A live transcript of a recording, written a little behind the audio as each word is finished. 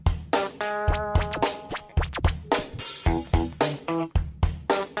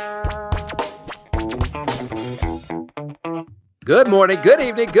Good morning, good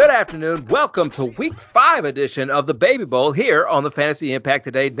evening, good afternoon. Welcome to Week 5 edition of the Baby Bowl here on the Fantasy Impact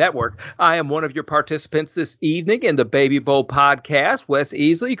Today Network. I am one of your participants this evening in the Baby Bowl podcast, Wes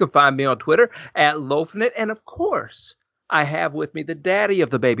Easley. You can find me on Twitter at Lofinit. And of course, I have with me the daddy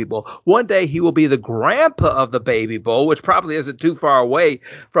of the Baby Bowl. One day he will be the grandpa of the Baby Bowl, which probably isn't too far away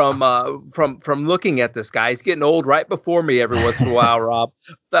from looking at this guy. He's getting old right before me every once in a while, Rob.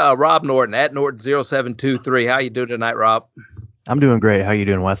 Rob Norton at Norton0723. How you doing tonight, Rob? I'm doing great. How you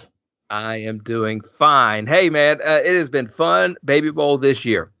doing, Wes? I am doing fine. Hey, man, it has been fun, Baby Bowl this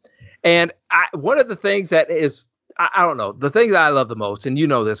year. And one of the things that is, I don't know, the thing that I love the most, and you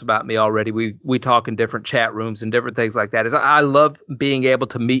know this about me already, we talk in different chat rooms and different things like that, is I love being able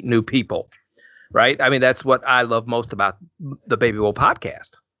to meet new people, right? I mean, that's what I love most about the Baby Bowl podcast.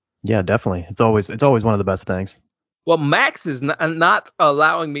 Yeah, definitely. It's always one of the best things. Well, Max is not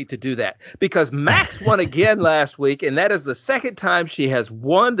allowing me to do that because Max won again last week, and that is the second time she has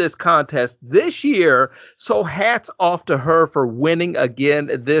won this contest this year. So hats off to her for winning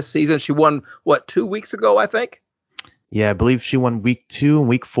again this season. She won, 2 weeks ago, I think? Yeah, I believe she won week 2 and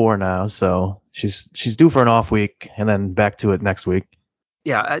week 4 now, so she's due for an off week and then back to it next week.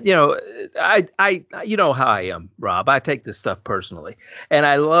 Yeah, I you know how I am, Rob. I take this stuff personally, and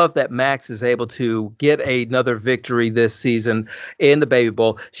I love that Max is able to get another victory this season in the Baby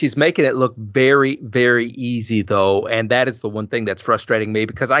Bowl. She's making it look very, very easy, though, and that is the one thing that's frustrating me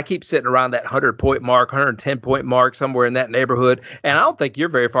because I keep sitting around that 100-point mark, 110-point mark, somewhere in that neighborhood, and I don't think you're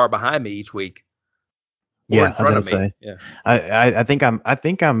very far behind me each week. Or in front of me. Say. Yeah. I think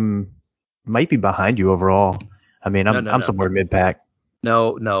I'm might be behind you overall. I mean, I'm somewhere mid pack.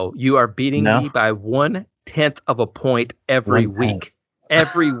 No, you are beating me by 1/10 of a point every week.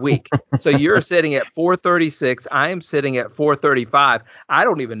 Every week. So you're sitting at 436. I am sitting at 435. I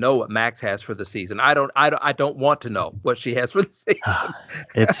don't even know what Max has for the season. I don't want to know what she has for the season.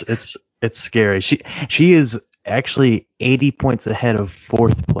 It's scary. She is actually 80 points ahead of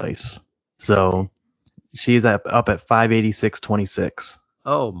fourth place. So she's up at 586.26.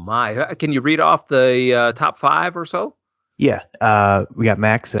 Oh my! Can you read off the top 5 or so? Yeah, we got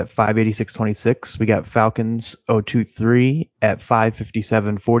Max at 586.26. We got Falcons 023 at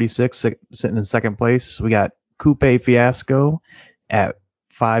 557.46, sitting in second place. We got Coupe Fiasco at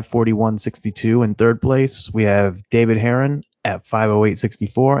 541.62 in third place. We have David Heron at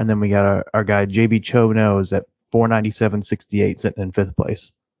 508.64, and then we got our guy JB Cho Knows at 497.68, sitting in fifth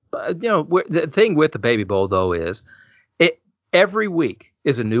place. The thing with the Baby Bowl though is, every week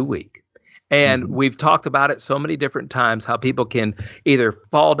is a new week. And we've talked about it so many different times, how people can either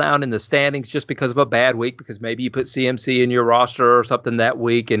fall down in the standings just because of a bad week, because maybe you put CMC in your roster or something that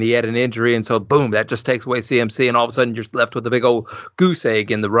week and he had an injury. And so, boom, that just takes away CMC. And all of a sudden you're left with a big old goose egg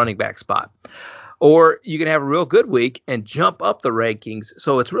in the running back spot. Or you can have a real good week and jump up the rankings.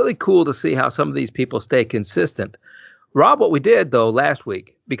 So it's really cool to see how some of these people stay consistent. Rob, what we did, though, last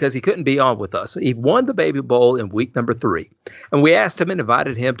week, because he couldn't be on with us, he won the Baby Bowl in week number 3. And we asked him and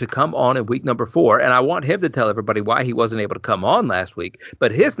invited him to come on in week number 4. And I want him to tell everybody why he wasn't able to come on last week.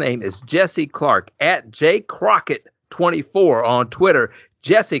 But his name is Jesse Clark at jcrockett24 on Twitter.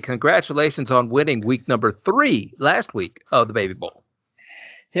 Jesse, congratulations on winning week number 3 last week of the Baby Bowl.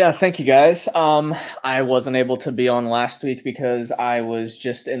 Yeah, thank you guys. I wasn't able to be on last week because I was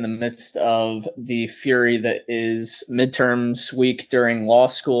just in the midst of the fury that is midterms week during law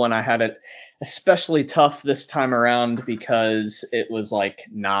school, and I had it especially tough this time around because it was like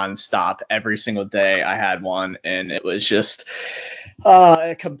nonstop. Every single day I had one, and it was just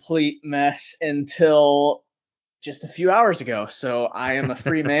a complete mess until just a few hours ago. So I am a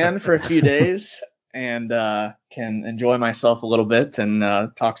free man for a few days and can enjoy myself a little bit and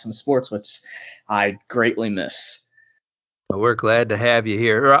talk some sports, which I greatly miss. Well, we're glad to have you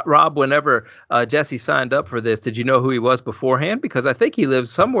here. Rob, whenever Jesse signed up for this, did you know who he was beforehand? Because I think he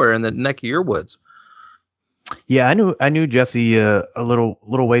lives somewhere in the neck of your woods. Yeah, I knew Jesse a little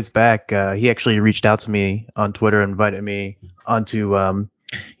ways back. He actually reached out to me on Twitter, invited me onto one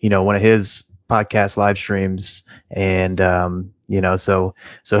of his podcast live streams, and so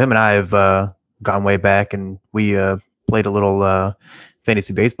him and I have gone way back, and we played a little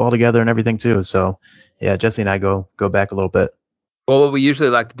fantasy baseball together and everything too. So yeah, Jesse and I go back a little bit. Well, what we usually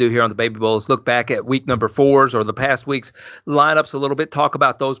like to do here on the Baby Bowl is look back at week number 4s or the past week's lineups a little bit, talk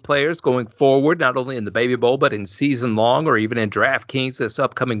about those players going forward, not only in the Baby Bowl, but in season long or even in DraftKings this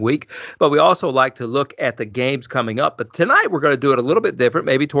upcoming week. But we also like to look at the games coming up. But tonight we're going to do it a little bit different,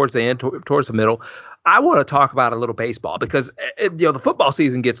 maybe towards the end, towards the middle. I want to talk about a little baseball because the football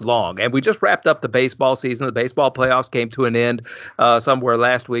season gets long, and we just wrapped up the baseball season. The baseball playoffs came to an end somewhere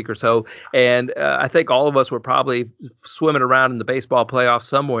last week or so, and I think all of us were probably swimming around in the baseball playoffs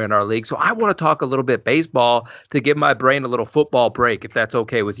somewhere in our league. So I want to talk a little bit baseball to give my brain a little football break, if that's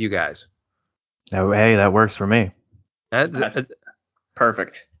okay with you guys. Oh, hey, that works for me. That's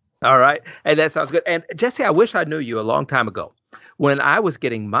perfect. All right, and that sounds good. And Jesse, I wish I knew you a long time ago when I was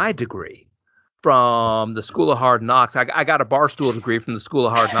getting my degree from the School of Hard Knocks. I got a barstool degree from the School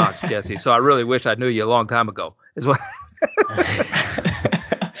of Hard Knocks, Jesse. So I really wish I knew you a long time ago. Is what.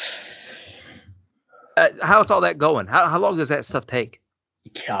 How's all that going? How long does that stuff take?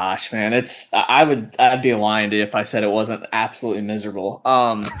 Gosh, man, I'd be lying to you if I said it wasn't absolutely miserable.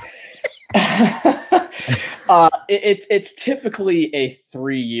 It's typically a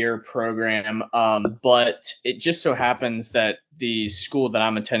 3-year program, but it just so happens that the school that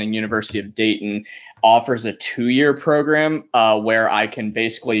I'm attending, University of Dayton, offers a 2-year program where I can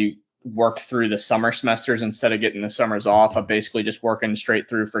basically work through the summer semesters instead of getting the summers off. I'm basically just working straight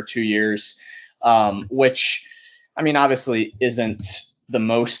through for 2 years, which, I mean, obviously isn't the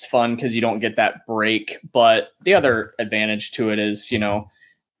most fun because you don't get that break. But the other advantage to it is,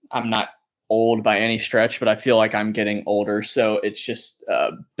 I'm not old by any stretch, but I feel like I'm getting older. So it's just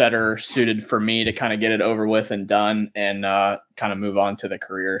better suited for me to kind of get it over with and done and kind of move on to the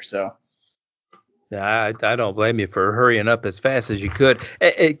career. So. I don't blame you for hurrying up as fast as you could.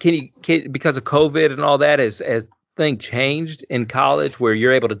 Can because of COVID and all that, has thing changed in college where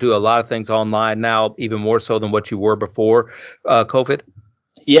you're able to do a lot of things online now, even more so than what you were before COVID?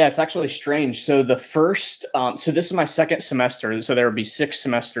 Yeah, it's actually strange. So so this is my second semester. So there would be 6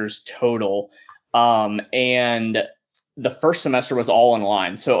 semesters total. And the first semester was all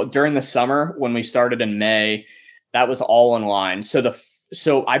online. So during the summer, when we started in May, that was all online.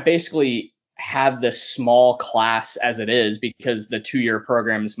 So I basically have this small class as it is because the 2-year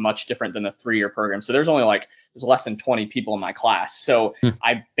program is much different than the 3-year program. So there's less than 20 people in my class. So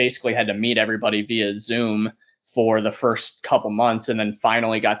I basically had to meet everybody via Zoom for the first couple months, and then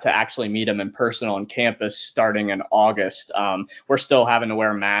finally got to actually meet them in person on campus starting in August. We're still having to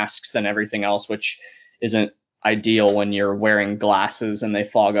wear masks and everything else, which isn't ideal when you're wearing glasses and they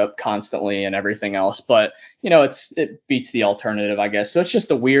fog up constantly and everything else. But, it beats the alternative, I guess. So it's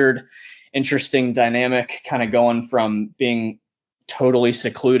just a weird, interesting dynamic kind of going from being totally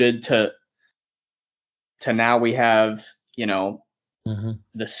secluded to now we have,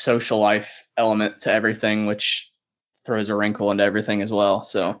 the social life element to everything, which throws a wrinkle into everything as well.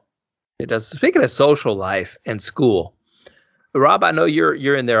 So it does. Speaking of social life and school, Rob, I know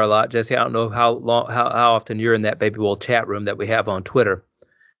you're in there a lot. Jesse, I don't know how often you're in that Baby Bowl chat room that we have on Twitter,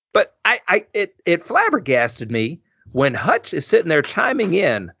 but it flabbergasted me when Hutch is sitting there chiming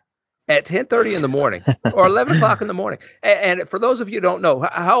in at 10:30 in the morning or 11 o'clock in the morning. And for those of you who don't know,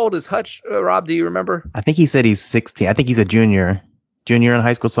 how old is Hutch, Rob? Do you remember? I think he said he's 16. I think he's a junior in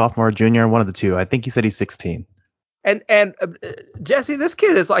high school, sophomore, junior, one of the two. I think he said he's 16. And Jesse, this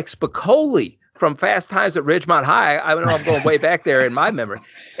kid is like Spicoli from Fast Times at Ridgemont High. I know I'm going way back there in my memory.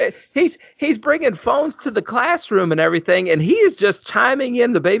 He's bringing phones to the classroom and everything, and he is just chiming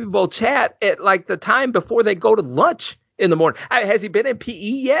in the Baby Bowl chat at like the time before they go to lunch in the morning. Has he been in PE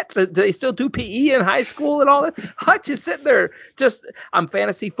yet? Do they still do PE in high school and all that? Hutch is sitting there I'm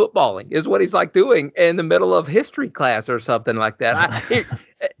fantasy footballing is what he's like doing in the middle of history class or something like that.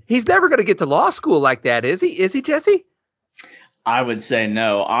 He's never going to get to law school like that, is he? Is he, Jesse? I would say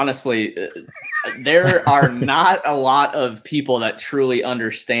no. Honestly, there are not a lot of people that truly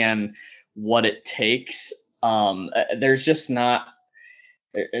understand what it takes. There's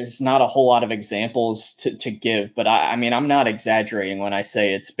not a whole lot of examples to give, but I mean, I'm not exaggerating when I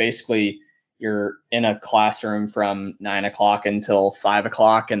say it's basically you're in a classroom from 9 o'clock until 5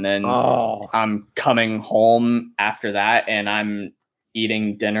 o'clock, and then I'm coming home after that, and I'm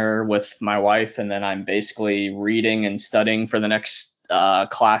eating dinner with my wife, and then I'm basically reading and studying for the next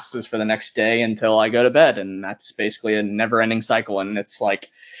classes for the next day until I go to bed, and that's basically a never-ending cycle, and it's like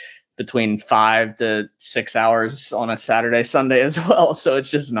between 5 to 6 hours on a Saturday, Sunday as well. So it's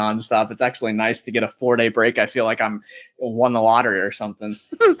just nonstop. It's actually nice to get a 4-day break. I feel like I'm won the lottery or something.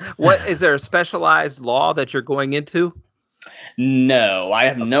 What is there a specialized law that you're going into? No, I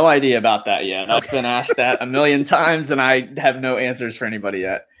have no idea about that yet. I've been asked that a million times, and I have no answers for anybody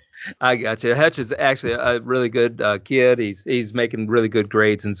yet. I got you. Hutch is actually a really good kid. He's making really good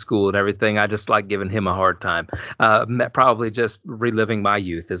grades in school and everything. I just like giving him a hard time. Probably just reliving my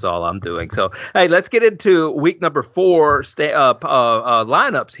youth is all I'm doing. So hey, let's get into week number 4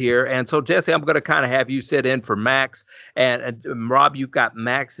 lineups here. And so Jesse, I'm going to kind of have you sit in for Max, and Rob, you've got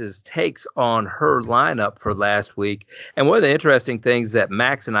Max's takes on her lineup for last week. And one of the interesting things that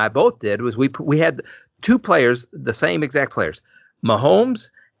Max and I both did was we had two players, the same exact players, Mahomes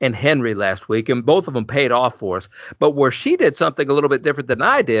and Henry last week, and both of them paid off for us. But where she did something a little bit different than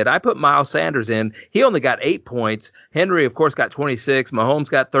I did, I put Miles Sanders in. He only got 8 points. Henry, of course, got 26. Mahomes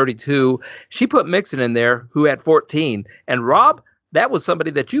got 32. She put Mixon in there, who had 14. And Rob, that was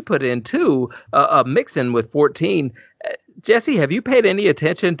somebody that you put in too, Mixon with 14. Jesse, have you paid any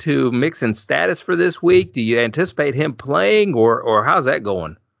attention to Mixon's status for this week? Do you anticipate him playing, or how's that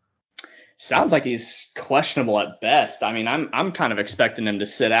going? Sounds like he's questionable at best. I mean, I'm kind of expecting him to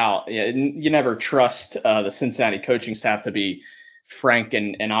sit out. You never trust the Cincinnati coaching staff to be frank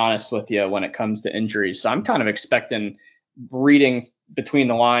and honest with you when it comes to injuries. So I'm kind of expecting, reading between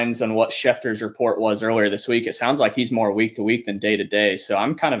the lines on what Schefter's report was earlier this week, it sounds like he's more week to week than day to day. So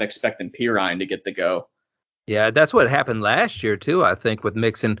I'm kind of expecting Pirine to get the go. Yeah, that's what happened last year too. I think with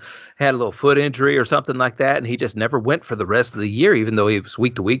Mixon had a little foot injury or something like that, and he just never went for the rest of the year, even though he was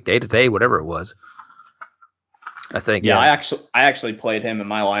week to week, day to day, whatever it was. I think. Yeah, Yeah. I actually played him in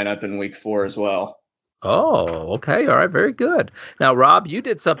my lineup in week 4 as well. Oh, okay. All right. Very good. Now, Rob, you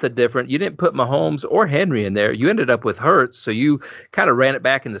did something different. You didn't put Mahomes or Henry in there. You ended up with Hurts, so you kind of ran it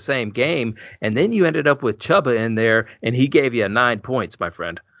back in the same game, and then you ended up with Chuba in there, and he gave you 9 points, my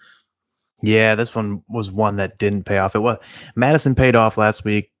friend. Yeah, this one was one that didn't pay off. It was Madison paid off last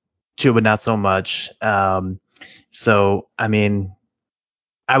week, Chuba not so much. So I mean,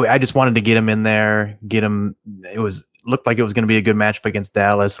 I just wanted to get him in there, get him. It was looked like it was going to be a good matchup against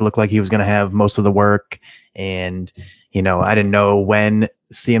Dallas. Looked like he was going to have most of the work, and I didn't know when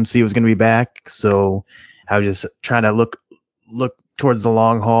CMC was going to be back, so I was just trying to look towards the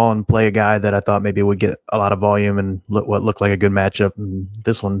long haul and play a guy that I thought maybe would get a lot of volume and what looked like a good matchup. And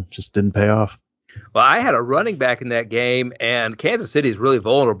this one just didn't pay off. Well, I had a running back in that game, and Kansas City is really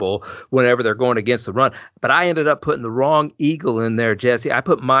vulnerable whenever they're going against the run. But I ended up putting the wrong Eagle in there, Jesse. I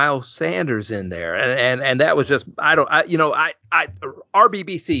put Miles Sanders in there, and that was just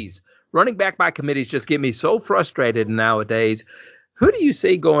RBBCs, running back by committees, just get me so frustrated nowadays. Who do you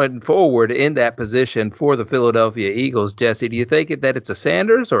see going forward in that position for the Philadelphia Eagles, Jesse? Do you think that it's a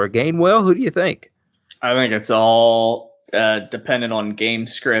Sanders or a Gainwell? Who do you think? I think it's all dependent on game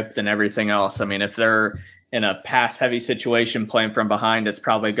script and everything else. I mean, if they're in a pass heavy situation playing from behind, it's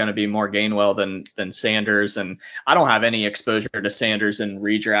probably going to be more Gainwell than Sanders. And I don't have any exposure to Sanders in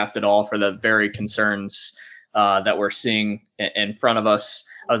redraft at all for the very concerns that we're seeing in front of us.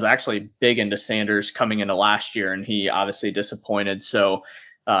 I was actually big into Sanders coming into last year, and he obviously disappointed. So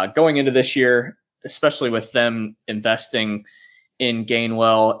going into this year, especially with them investing in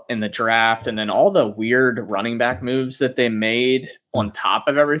Gainwell in the draft, and then all the weird running back moves that they made on top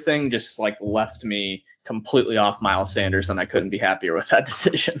of everything just like left me completely off Miles Sanders, and I couldn't be happier with that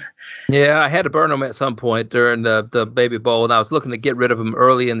decision. Yeah, I had to burn him at some point during the Baby Bowl, and I was looking to get rid of him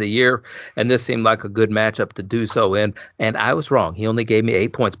early in the year, and this seemed like a good matchup to do so in. And I was wrong. He only gave me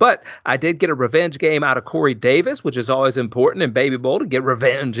 8 points, but I did get a revenge game out of Corey Davis, which is always important in Baby Bowl to get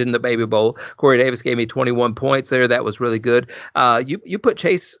revenge in the Baby Bowl. Corey Davis gave me 21 points there. That was really good. You put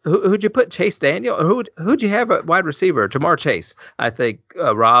Chase. Who'd you put? Chase Daniel. Who'd you have at wide receiver? Jamar Chase, I think.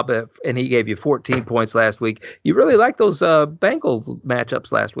 Rob, and he gave you 14 points last week. You really like those Bengals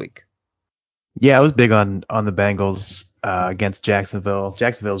matchups last week. Yeah, I was big on the Bengals against Jacksonville.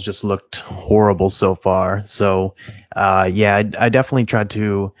 Jacksonville's just looked horrible so far. So, yeah, I definitely tried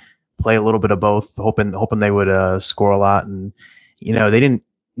to play a little bit of both, hoping they would score a lot. And they didn't.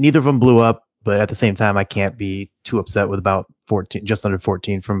 Neither of them blew up, but at the same time, I can't be too upset with about 14, just under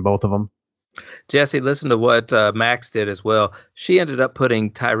 14 from both of them. Jesse, listen to what Max did as well. She ended up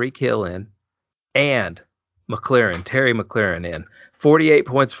putting Tyreek Hill in and Terry McLaurin in. 48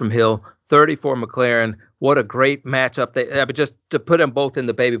 points from Hill, 34 McLaurin. What a great matchup. But just to put them both in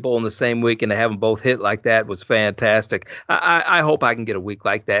the Baby Bowl in the same week and to have them both hit like that was fantastic. I hope I can get a week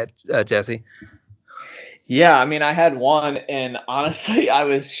like that, Jesse. Yeah, I mean, I had one, and honestly, I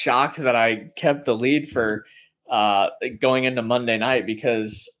was shocked that I kept the lead for going into Monday night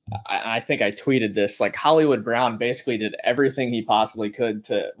because I think I tweeted this. Like, Hollywood Brown basically did everything he possibly could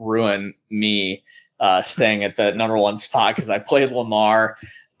to ruin me staying at the number one spot because I played Lamar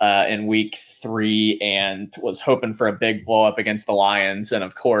in week 3 and was hoping for a big blow up against the Lions. And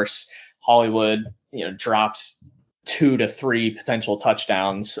of course, Hollywood, drops 2 to 3 potential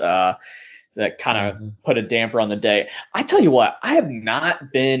touchdowns that kind of put a damper on the day. I tell you what, I have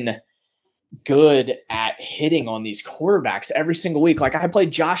not been good at hitting on these quarterbacks every single week. Like I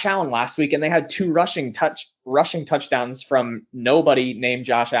played Josh Allen last week and they had 2 rushing touchdowns from nobody named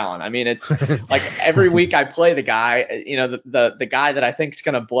Josh Allen. I mean, it's like every week I play the guy, the guy that I think is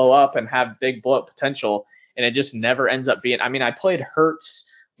going to blow up and have big blow up potential, and it just never ends up being. I mean, I played Hurts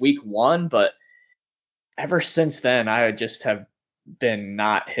week 1, but ever since then I just have been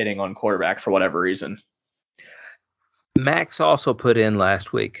not hitting on quarterback for whatever reason. Max also put in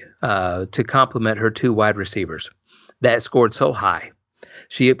last week to complement her 2 wide receivers that scored so high.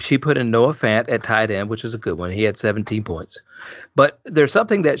 She put in Noah Fant at tight end, which is a good one. He had 17 points. But there's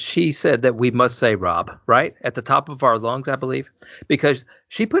something that she said that we must say, Rob, right? At the top of our lungs, I believe, because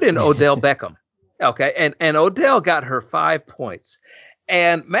she put in Odell Beckham. Okay, and Odell got her 5 points.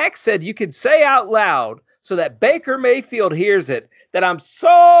 And Max said you could say out loud so that Baker Mayfield hears it that I'm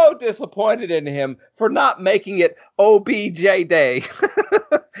so disappointed in him for not making it OBJ Day.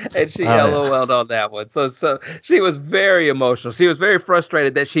 And she LOL'd on that one. So she was very emotional. She was very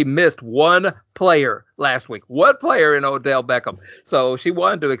frustrated that she missed one player last week. One player in Odell Beckham. So she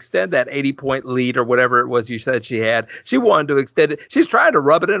wanted to extend that 80-point lead or whatever it was you said she had. She wanted to extend it. She's trying to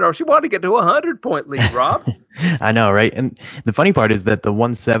rub it in, or she wanted to get to a 100-point lead, Rob. I know, right? And the funny part is that the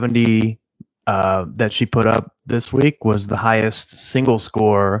 170 that she put up this week was the highest single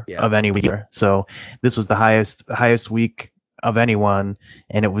score of any week. So this was the highest week of anyone,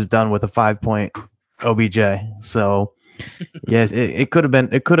 and it was done with a 5-point OBJ. So yes, it could have been.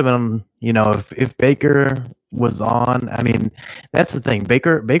 It could have been. If Baker was on. I mean, that's the thing.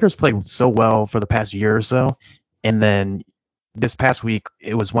 Baker's played so well for the past year or so, and then this past week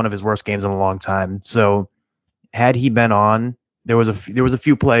it was one of his worst games in a long time. So had he been on, there was a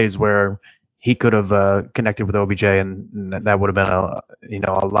few plays where he could have connected with OBJ, and that would have been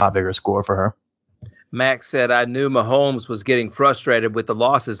a lot bigger score for her. Max said, I knew Mahomes was getting frustrated with the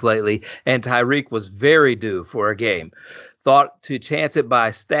losses lately, and Tyreek was very due for a game. Thought to chance it by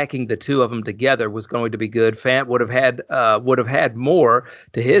stacking the 2 of them together was going to be good. Fant would have had more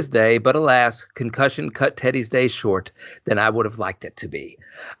to his day, but alas, concussion cut Teddy's day short than I would have liked it to be.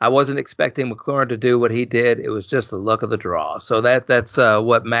 I wasn't expecting McLaurin to do what he did. It was just the luck of the draw. So that's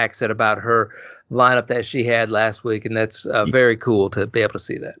what Max said about her lineup that she had last week, and that's very cool to be able to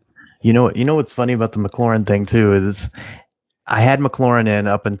see that. You know what's funny about the McLaurin thing too is I had McLaurin in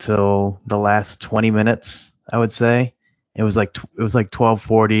up until the last 20 minutes, I would say. It was like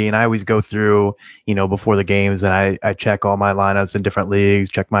 12:40, and I always go through, before the games, and I check all my lineups in different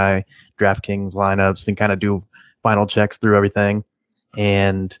leagues, check my DraftKings lineups, and kind of do final checks through everything.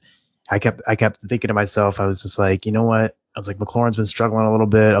 And I kept thinking to myself, I was just like, you know what? I was like, McLaurin's been struggling a little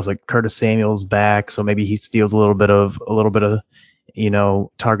bit. I was like, Curtis Samuel's back, so maybe he steals a little bit of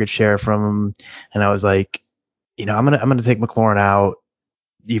target share from him. And I was like, I'm gonna take McLaurin out,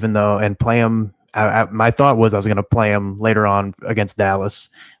 even though, and play him. My thought was I was gonna play him later on against Dallas.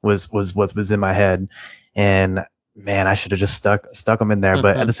 Was what was in my head, and man, I should have just stuck him in there.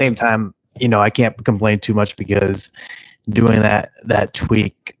 But at the same time, I can't complain too much because doing that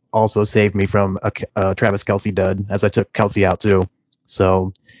tweak also saved me from a Travis Kelce dud, as I took Kelce out too.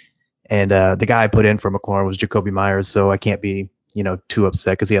 So, and the guy I put in for McLaurin was Jacoby Myers, so I can't be too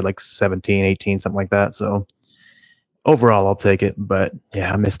upset because he had like 17, 18, something like that. So overall, I'll take it. But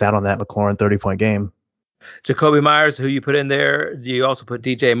yeah, I missed out on that McLaurin 30-point game. Jacoby Myers, who you put in there, you also put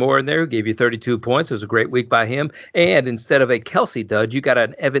DJ Moore in there, who gave you 32 points. It was a great week by him. And instead of a Kelce dud, you got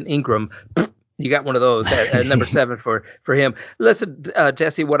an Evan Ingram. You got one of those at number 7 for him. Listen,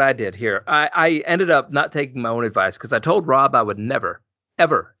 Jesse, what I did here. I ended up not taking my own advice because I told Rob I would never,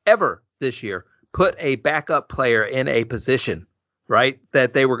 ever, ever this year put a backup player in a position, right,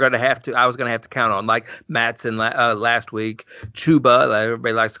 that they were going to have to, I was going to have to count on, like Mattson last week, Chuba,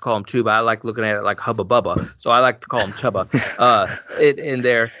 everybody likes to call him Chuba. I like looking at it like Hubba Bubba, so I like to call him Chuba in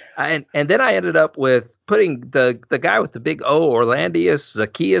there. And then I ended up with putting the guy with the big O,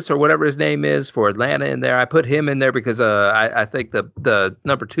 Zacchaeus, or whatever his name is, for Atlanta in there. I put him in there because I think the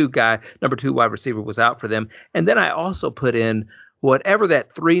number 2 wide receiver was out for them. And then I also put in whatever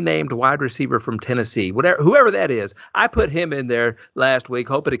that 3 named wide receiver from Tennessee, whoever that is, I put him in there last week,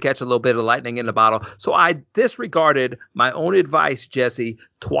 hoping to catch a little bit of lightning in the bottle. So I disregarded my own advice, Jesse,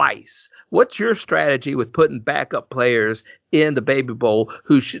 twice. What's your strategy with putting backup players in the Baby Bowl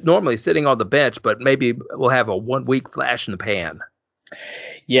who should normally sitting on the bench, but maybe will have a 1-week flash in the pan?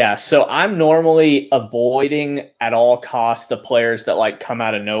 Yeah, so I'm normally avoiding at all costs the players that like come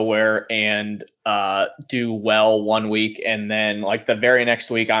out of nowhere and do well 1 week, and then like the very next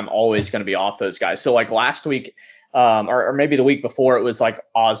week I'm always going to be off those guys. So like last week or maybe the week before it was like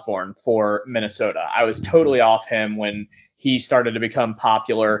Osborne for Minnesota. I was totally off him when he started to become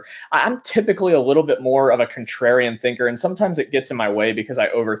popular. I'm typically a little bit more of a contrarian thinker, and sometimes it gets in my way because I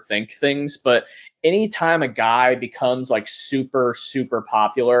overthink things. But anytime a guy becomes like super, super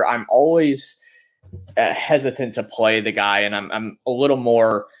popular, I'm always hesitant to play the guy, and I'm a little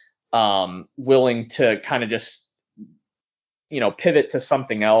more willing to kind of just pivot to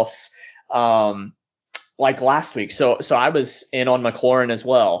something else. Like last week. So I was in on McLaurin as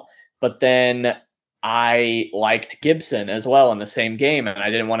well, but then I liked Gibson as well in the same game, and I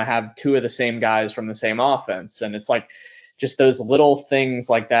didn't want to have two of the same guys from the same offense. And it's like just those little things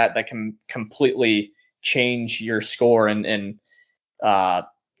like that can completely change your score and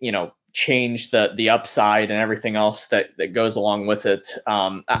change the upside and everything else that goes along with it.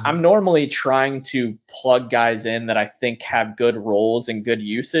 I'm normally trying to plug guys in that I think have good roles and good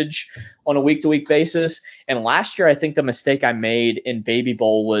usage on a week-to-week basis. And last year, I think the mistake I made in Baby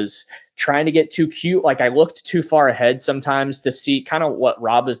Bowl was trying to get too cute. Like I looked too far ahead sometimes to see kind of what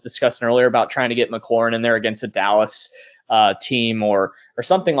Rob was discussing earlier about trying to get McLaurin in there against a Dallas team or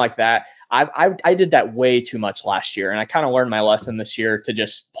something like that. I did that way too much last year, and I kind of learned my lesson this year to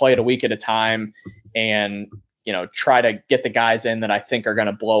just play it a week at a time and try to get the guys in that I think are going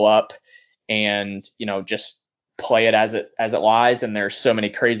to blow up, and just play it as it lies. And there's so many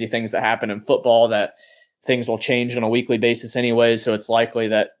crazy things that happen in football that things will change on a weekly basis anyway, so it's likely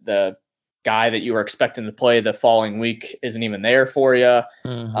that the guy that you were expecting to play the following week isn't even there for you.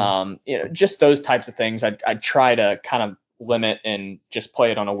 Mm-hmm. Just those types of things. I'd try to kind of limit and just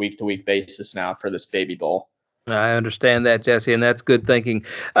play it on a week-to-week basis now for this Baby Bowl. I understand that, Jesse, and that's good thinking.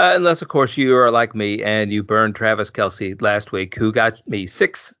 Unless, of course, you are like me and you burned Travis Kelce last week, who got me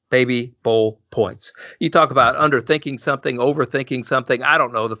 6 Baby Bowl points. You talk about underthinking something, overthinking something. I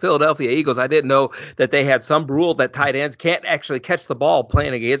don't know. The Philadelphia Eagles, I didn't know that they had some rule that tight ends can't actually catch the ball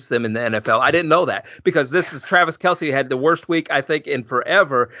playing against them in the NFL. I didn't know that because this is Travis Kelce had the worst week, I think, in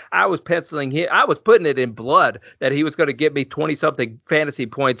forever. I was penciling him. I was putting it in blood that he was going to get me 20-something fantasy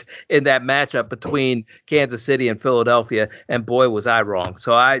points in that matchup between Kansas City and Philadelphia, and boy, was I wrong.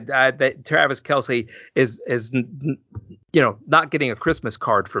 So Travis Kelce is not getting a Christmas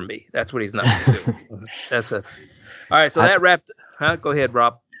card from me. That's what he's not going to do. That's all right. So that wrapped. Go ahead,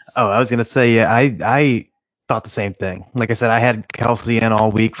 Rob. Oh, I was going to say, yeah, I thought the same thing. Like I said, I had Kelce in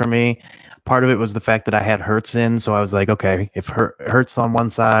all week for me. Part of it was the fact that I had Hurts in, so I was like, okay, if Hurts on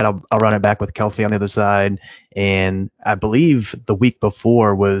one side, I'll run it back with Kelce on the other side. And I believe the week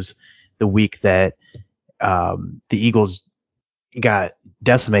before was the week that the Eagles got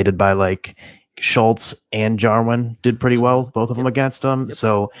decimated by like Schultz and Jarwin did pretty well, both of them against them. Yep.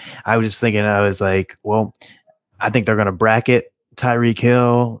 So I was just thinking, I was like, well, I think they're going to bracket Tyreek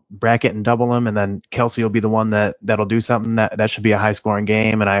Hill, bracket and double him, and then Kelce will be the one that'll do something. That should be a high scoring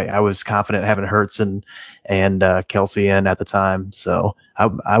game. And I was confident having Hurts and Kelce in at the time. So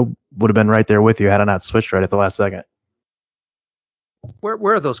I would have been right there with you had I not switched right at the last second.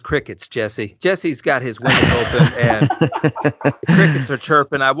 Where are those crickets, Jesse? Jesse's got his window open and the crickets are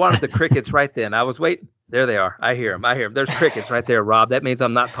chirping. I wanted the crickets right then. I was waiting. There they are. I hear them. There's crickets right there, Rob. That means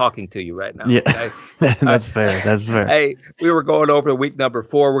I'm not talking to you right now. Yeah, okay? That's fair. That's fair. Hey, we were going over week number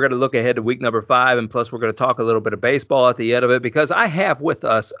 4. We're going to look ahead to week number 5, and plus we're going to talk a little bit of baseball at the end of it because I have with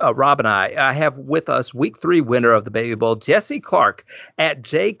us, Rob and I have with us week 3 winner of the Baby Bowl, Jesse Clark at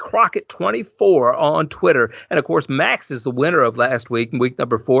JCrockett24 on Twitter. And, of course, Max is the winner of last week, in week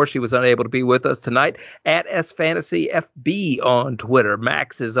number 4. She was unable to be with us tonight at SFantasyFB on Twitter.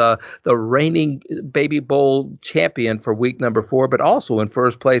 Max is the reigning Baby Bowl champion for week number 4, but also in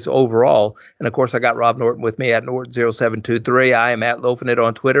first place overall. And of course, I got Rob Norton with me at Norton0723. I am at Loafing It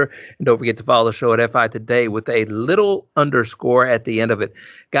on Twitter. And don't forget to follow the show at FI Today with a little underscore at the end of it.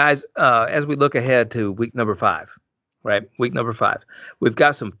 Guys, as we look ahead to week number 5, right? Week number 5. We've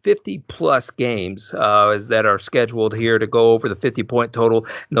got some 50-plus games that are scheduled here to go over the 50-point total.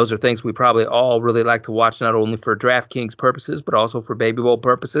 And those are things we probably all really like to watch, not only for DraftKings purposes, but also for Baby Bowl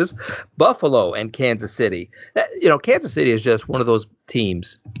purposes. Buffalo and Kansas City. Kansas City is just one of those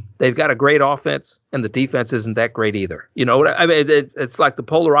teams. They've got a great offense, and the defense isn't that great either. It's like the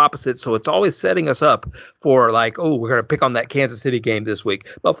polar opposite, so it's always setting us up for like, oh, we're going to pick on that Kansas City game this week.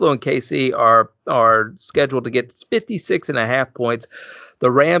 Buffalo and KC are scheduled to get 56.5 points. The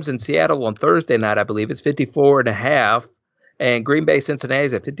Rams in Seattle on Thursday night, I believe, is 54.5. And Green Bay, Cincinnati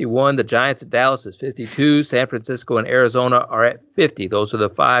is at 51. The Giants at Dallas is 52. San Francisco and Arizona are at 50. Those are the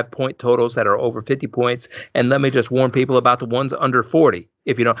 5-point totals that are over 50 points. And let me just warn people about the ones under 40.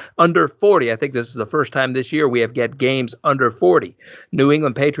 If you know, under 40, I think this is the first time this year we have got games under 40. New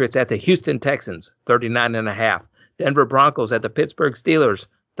England Patriots at the Houston Texans, 39.5. Denver Broncos at the Pittsburgh Steelers,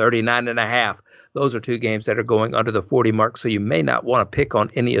 39.5. Those are two games that are going under the 40 mark, so you may not want to pick on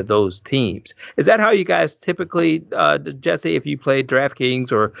any of those teams. Is that how you guys typically, Jesse, if you play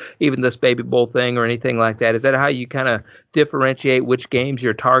DraftKings or even this Baby Bowl thing or anything like that, is that how you kind of differentiate which games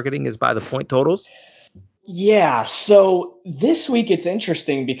you're targeting is by the point totals? Yeah, so this week it's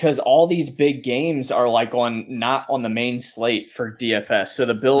interesting because all these big games are like not on the main slate for DFS. So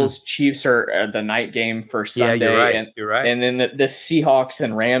the Bills Chiefs are the night game for Sunday, yeah, you're right. and You're right. And then the Seahawks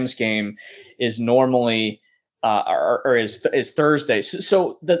and Rams game is normally or is Thursday.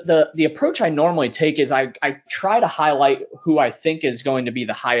 So the approach I normally take is I try to highlight who I think is going to be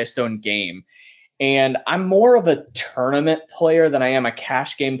the highest owned game. And I'm more of a tournament player than I am a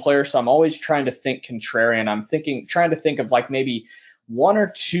cash game player. So I'm always trying to think contrarian. Trying to think of like maybe one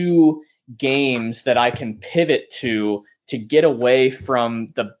or two games that I can pivot to get away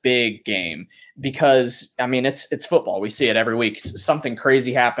from the big game. Because I mean, it's football. We see it every week. Something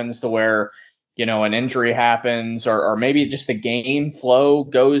crazy happens to where, an injury happens or maybe just the game flow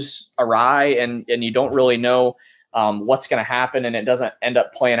goes awry and you don't really know what's going to happen and it doesn't end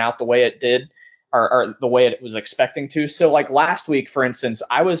up playing out the way it did or the way it was expecting to. So like last week, for instance,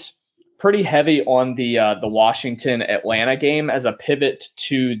 I was pretty heavy on the Washington Atlanta game as a pivot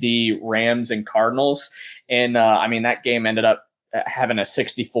to the Rams and Cardinals. And I mean, that game ended up having a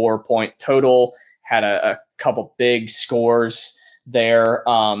 64-point total, had a couple big scores there.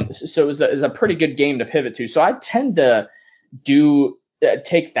 So it was a pretty good game to pivot to. So I tend to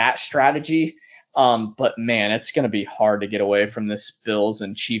take that strategy. But man, it's going to be hard to get away from this Bills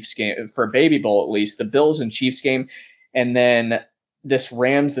and Chiefs game for Baby Bowl, at least the Bills and Chiefs game. And then this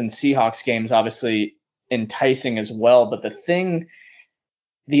Rams and Seahawks game is obviously enticing as well. But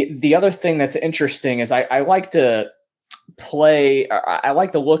the other thing that's interesting is I like to I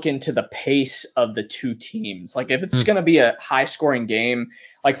like to look into the pace of the two teams. Like if it's going to be a high scoring game,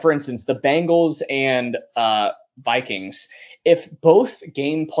 like for instance, the Bengals and Vikings, if both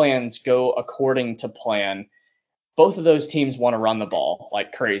game plans go according to plan, both of those teams want to run the ball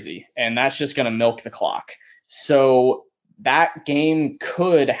like crazy, and that's just going to milk the clock. So that game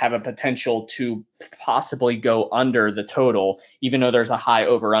could have a potential to possibly go under the total, even though there's a high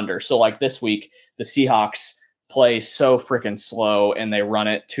over under. So like this week, the Seahawks play so freaking slow and they run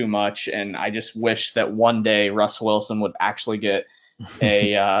it too much. And I just wish that one day Russ Wilson would actually get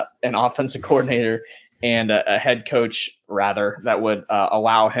an offensive coordinator and a head coach rather that would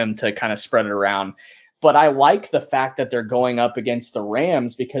allow him to kind of spread it around. But I like the fact that they're going up against the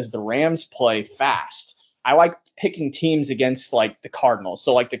Rams because the Rams play fast. I like picking teams against like the Cardinals.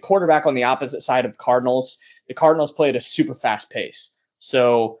 So like the quarterback on the opposite side of Cardinals, the Cardinals play at a super fast pace.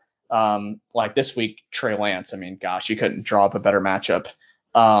 So like this week, Trey Lance, I mean, gosh, you couldn't draw up a better matchup.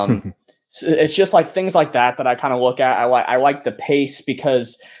 So it's just like things like that I kind of look at. I like the pace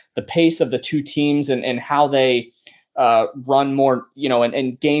because the pace of the two teams and how they run more,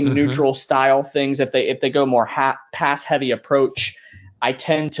 and game neutral style things. If they go more pass heavy approach, I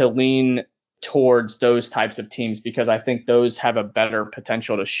tend to lean towards those types of teams because I think those have a better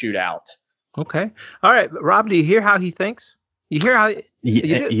potential to shoot out. Okay. All right. Rob, do you hear how he thinks? You hear how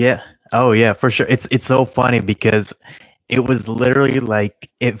yeah. Oh yeah, for sure. It's so funny because it was literally like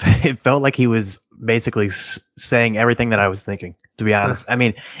it felt like he was basically saying everything that I was thinking, to be honest. I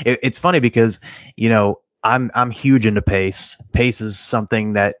mean, it's funny because, I'm huge into pace. Pace is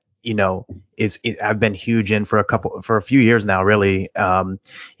something that, I've been huge in for a few years now, really.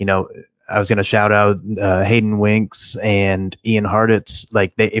 I was going to shout out Hayden Winks and Ian Hartitz.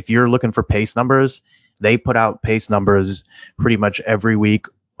 Like if you're looking for pace numbers, they put out pace numbers pretty much every week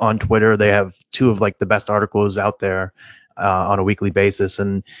on Twitter. They have two of like the best articles out there on a weekly basis.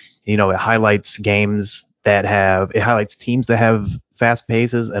 And, it highlights teams that have fast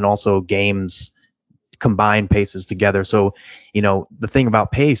paces and also games combine paces together. So, the thing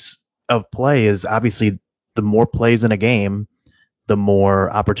about pace of play is obviously the more plays in a game, the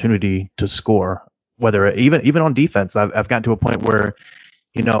more opportunity to score. Whether even on defense, I've gotten to a point where,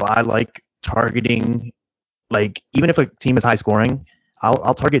 I like targeting, like even if a team is high scoring,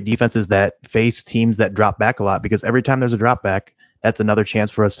 I'll target defenses that face teams that drop back a lot because every time there's a drop back, that's another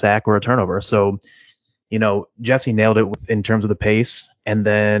chance for a sack or a turnover. So, Jesse nailed it in terms of the pace. And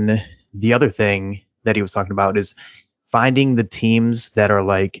then the other thing that he was talking about is finding the teams that are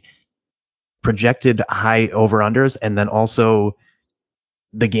like projected high over unders and then also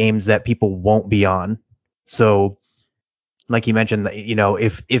the games that people won't be on. So, like you mentioned,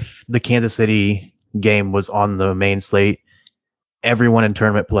 if the Kansas City game was on the main slate, everyone in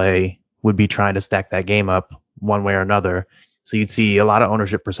tournament play would be trying to stack that game up one way or another. So you'd see a lot of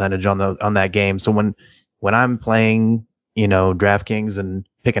ownership percentage on that game. So when when I'm playing, DraftKings and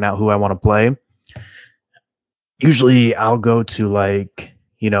picking out who I want to play, usually I'll go to like,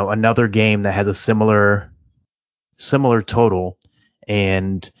 another game that has a similar total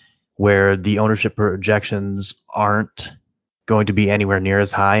and where the ownership projections aren't going to be anywhere near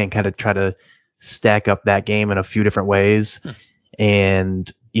as high, and kind of try to stack up that game in a few different ways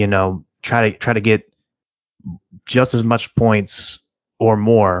and, try to get just as much points or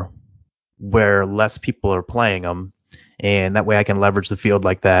more where less people are playing them, and that way I can leverage the field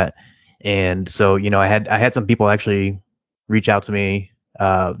like that. And so, I had some people actually reach out to me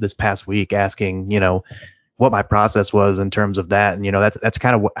this past week asking, what my process was in terms of that. And that's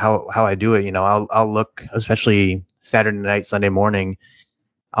kind of how I do it. I'll look, especially Saturday night, Sunday morning.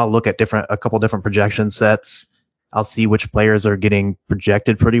 I'll look at a couple different projection sets. I'll see which players are getting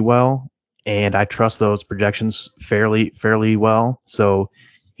projected pretty well, and I trust those projections fairly well. So,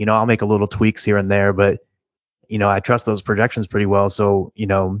 I'll make a little tweaks here and there, but I trust those projections pretty well. So,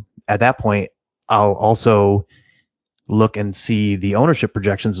 at that point, I'll also look and see the ownership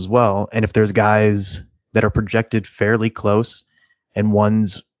projections as well. And if there's guys that are projected fairly close and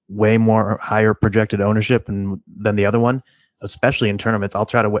one's way more higher projected ownership than the other one, especially in tournaments, I'll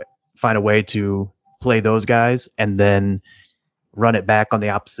try to find a way to play those guys and then run it back on the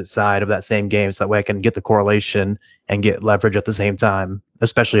opposite side of that same game, so that way I can get the correlation and get leverage at the same time,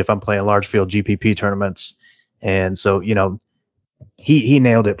 especially if I'm playing large field GPP tournaments. And so, he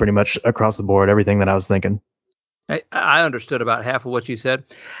nailed it pretty much across the board, everything that I was thinking. I understood about half of what you said.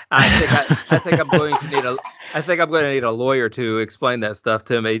 I think I'm going to need a lawyer to explain that stuff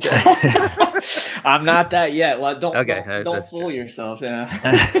to me. I'm not that yet. Well, don't fool yourself.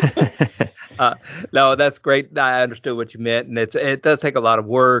 Yeah. No, that's great. I understood what you meant, and it does take a lot of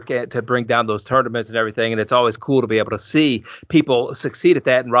work to bring down those tournaments and everything, and it's always cool to be able to see people succeed at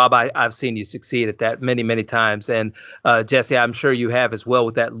that. And Rob, I've seen you succeed at that many times, and Jesse, I'm sure you have as well,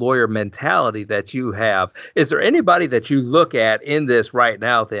 with that lawyer mentality that you have. Is there anybody that you look at in this right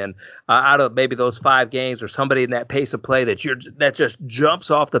now, then, out of maybe those 5 games, or somebody in that pace of play that just jumps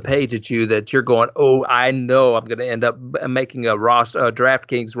off the page at you, that you're going, oh, I know I'm going to end up making a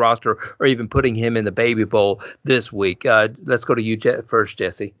DraftKings roster, or even putting him in the Baby Bowl this week? Let's go to you first,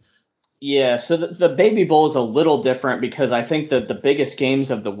 Jesse. Yeah, so the Baby Bowl is a little different because I think that the biggest games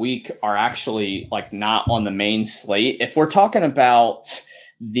of the week are actually like not on the main slate. If we're talking about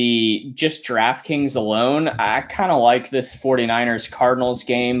the just DraftKings alone, I kind of like this 49ers Cardinals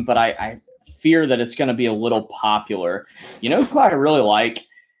game, but I fear that it's going to be a little popular. You know who I really like?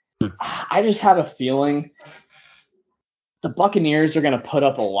 I just have a feeling the Buccaneers are going to put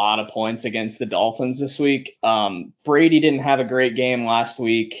up a lot of points against the Dolphins this week. Brady didn't have a great game last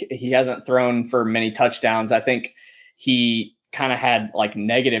week. He hasn't thrown for many touchdowns. I think he kind of had like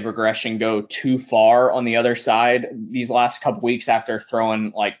negative regression go too far on the other side these last couple weeks after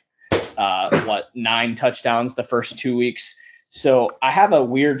throwing like 9 touchdowns the first 2 weeks. So I have a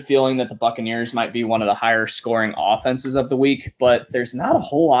weird feeling that the Buccaneers might be one of the higher scoring offenses of the week, but there's not a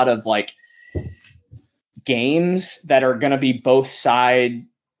whole lot of like games that are going to be both side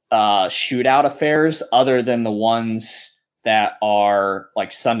shootout affairs other than the ones that are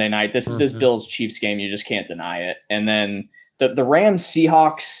like Sunday night. This Bills Chiefs game, you just can't deny it. And then the Rams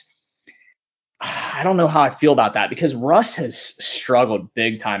Seahawks, I don't know how I feel about that, because Russ has struggled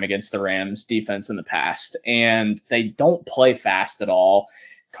big time against the Rams defense in the past, and they don't play fast at all.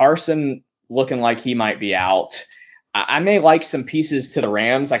 Carson looking like he might be out. I may like some pieces to the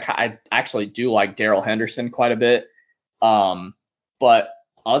Rams. I actually do like Darrell Henderson quite a bit. But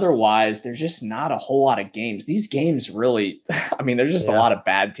otherwise, there's just not a whole lot of games. These games really, I mean, there's just a lot of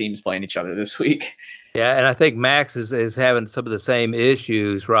bad teams playing each other this week. Yeah, and I think Max is having some of the same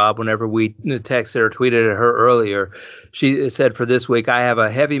issues, Rob. Whenever we texted or tweeted at her earlier, she said, for this week, I have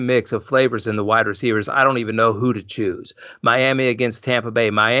a heavy mix of flavors in the wide receivers. I don't even know who to choose. Miami against Tampa Bay.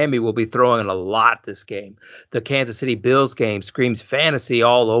 Miami will be throwing a lot this game. The Kansas City Bills game screams fantasy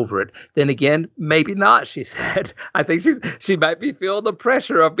all over it. Then again, maybe not, she said. I think she might be feeling the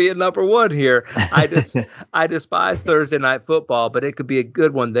pressure of being number one here. I despise Thursday night football, but it could be a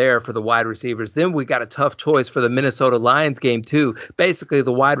good one there for the wide receivers. Then we got a tough choice for the Minnesota Lions game too. Basically,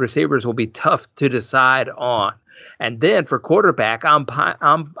 the wide receivers will be tough to decide on. And then for quarterback, I'm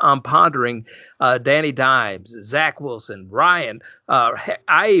pondering Danny Dimes, Zach Wilson, Ryan.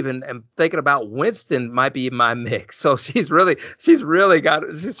 I even am thinking about Winston might be in my mix. So she's really she's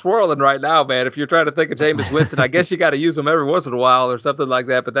swirling right now, man. If you're trying to think of Jameis Winston, I guess you got to use him every once in a while or something like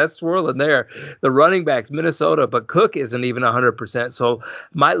that. But that's swirling there. The running backs, Minnesota, but Cook isn't even 100%. So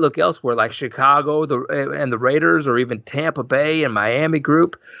might look elsewhere like Chicago, and the Raiders, or even Tampa Bay and Miami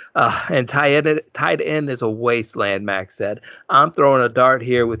group. And tight end is a wasteland, Max said. I'm throwing a dart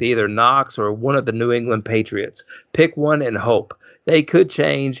here with either Knox or one of the New England Patriots. Pick one and hope. They could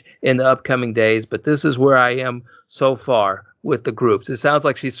change in the upcoming days, but this is where I am so far with the groups. It sounds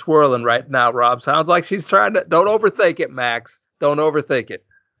like she's swirling right now, Rob. Sounds like she's trying to. Don't overthink it, Max. Don't overthink it.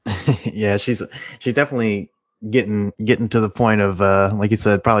 Yeah, she's definitely getting to the point of like you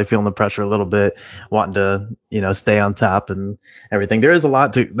said, probably feeling the pressure a little bit, wanting to stay on top and everything. There is a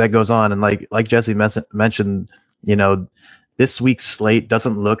lot that goes on, and like Jesse mentioned, this week's slate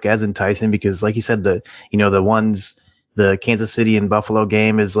doesn't look as enticing because, like you said, the Kansas City and Buffalo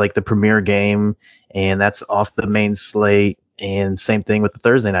game is like the premier game, and that's off the main slate, and same thing with the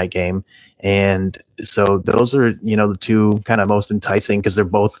Thursday night game. And so those are, the two kind of most enticing because they're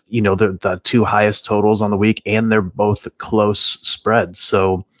both, the two highest totals on the week, and they're both close spreads.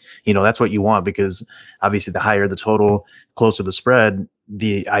 So, that's what you want because obviously the higher the total, closer the spread,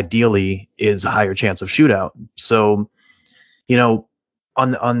 the ideally is a higher chance of shootout. So,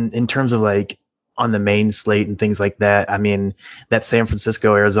 in terms of like on the main slate and things like that, I mean, that San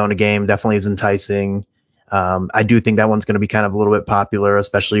Francisco Arizona game definitely is enticing. I do think that one's going to be kind of a little bit popular,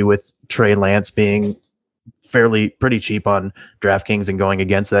 especially with Trey Lance being pretty cheap on DraftKings and going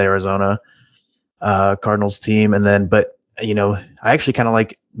against that Arizona Cardinals team. And then, but I actually kind of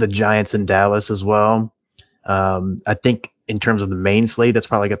like the Giants in Dallas as well. I think in terms of the main slate, that's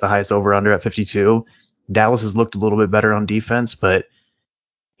probably got the highest over/under at 52. Dallas has looked a little bit better on defense, but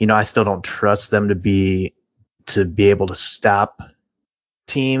I still don't trust them to be able to stop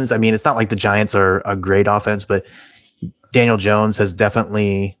teams. I mean, it's not like the Giants are a great offense, but Daniel Jones has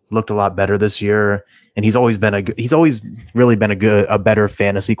definitely looked a lot better this year, and he's always really been a better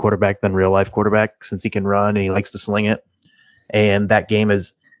fantasy quarterback than real life quarterback since he can run and he likes to sling it. And that game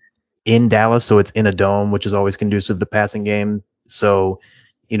is in Dallas, so it's in a dome, which is always conducive to passing game. So,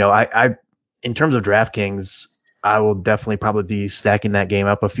 I in terms of DraftKings, I will definitely probably be stacking that game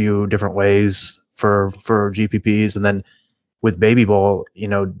up a few different ways for GPPs, and then with Baby Bowl,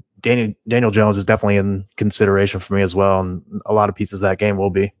 Daniel Jones is definitely in consideration for me as well, and a lot of pieces of that game will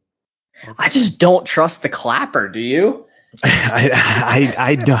be. I just don't trust the clapper. Do you?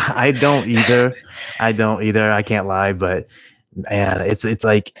 I don't either. I don't either. I can't lie, but man, it's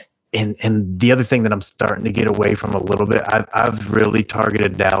like, and the other thing that I'm starting to get away from a little bit, I've really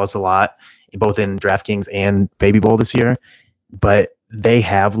targeted Dallas a lot, both in DraftKings and Baby Bowl this year, but they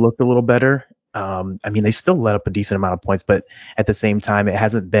have looked a little better. I mean, they still let up a decent amount of points, but at the same time, it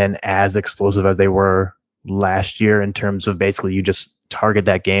hasn't been as explosive as they were last year in terms of basically you just target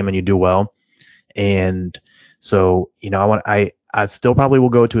that game and you do well. And so, I still probably will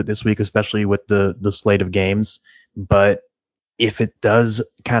go to it this week, especially with the slate of games. But if it does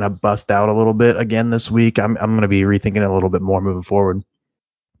kind of bust out a little bit again this week, I'm going to be rethinking it a little bit more moving forward.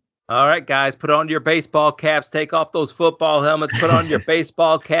 All right, guys, put on your baseball caps, take off those football helmets, put on your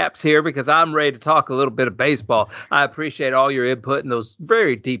baseball caps here because I'm ready to talk a little bit of baseball. I appreciate all your input and those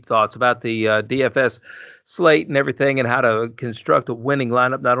very deep thoughts about the DFS slate and everything and how to construct a winning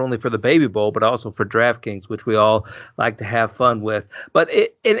lineup, not only for the Baby Bowl, but also for DraftKings, which we all like to have fun with. But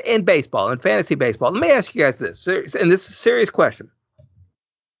in baseball, in fantasy baseball, let me ask you guys this, and this is a serious question.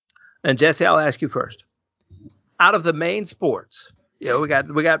 And Jesse, I'll ask you first. Out of the main sports, we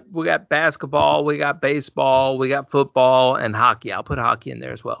got basketball, we got baseball, we got football, and hockey. I'll put hockey in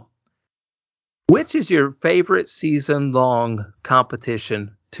there as well. Which is your favorite season-long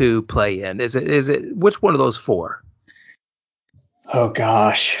competition to play in? Is it which one of those four? Oh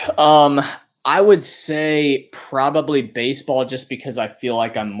gosh. I would say probably baseball just because I feel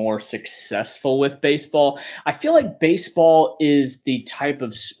like I'm more successful with baseball. I feel like baseball is the type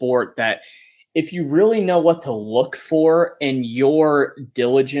of sport that if you really know what to look for and you're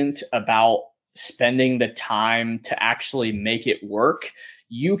diligent about spending the time to actually make it work,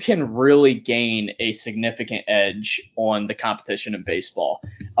 you can really gain a significant edge on the competition in baseball.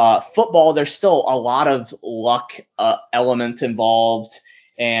 Football, there's still a lot of luck element involved.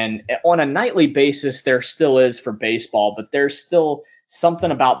 And on a nightly basis, there still is for baseball, but there's still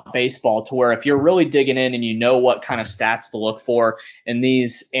something about baseball to where if you're really digging in and you know what kind of stats to look for and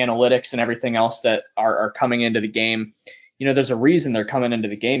these analytics and everything else that are coming into the game, there's a reason they're coming into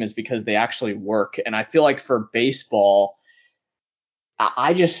the game is because they actually work. And I feel like for baseball,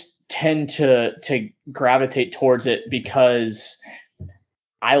 I just tend to gravitate towards it because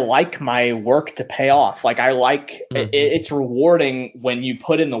I like my work to pay off. Like I like it's rewarding when you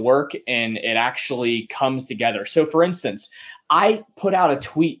put in the work and it actually comes together. So for instance, I put out a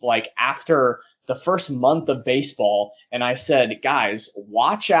tweet like after the first month of baseball and I said, guys,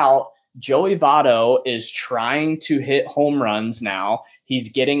 watch out. Joey Votto is trying to hit home runs now. He's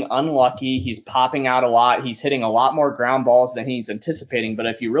getting unlucky. He's popping out a lot. He's hitting a lot more ground balls than he's anticipating. But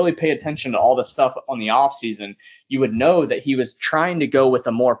if you really pay attention to all the stuff on the offseason, you would know that he was trying to go with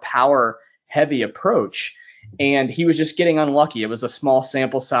a more power heavy approach. And he was just getting unlucky. It was a small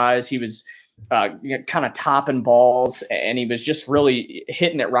sample size. He was kind of topping balls, and he was just really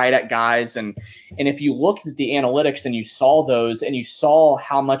hitting it right at guys. And if you looked at the analytics and you saw those, and you saw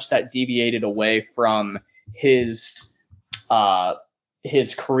how much that deviated away from his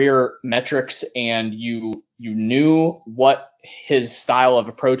career metrics, and you knew what his style of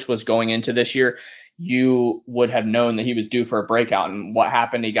approach was going into this year, you would have known that he was due for a breakout. And what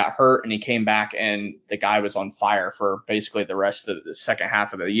happened? He got hurt and he came back, and the guy was on fire for basically the rest of the second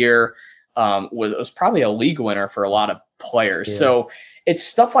half of the year. Was probably a league winner for a lot of players. Yeah. So it's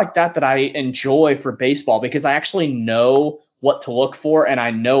stuff like that I enjoy for baseball because I actually know what to look for and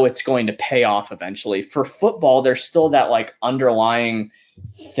I know it's going to pay off eventually. For football, there's still that like underlying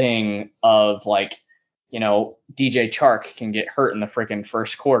thing of like, DJ Chark can get hurt in the freaking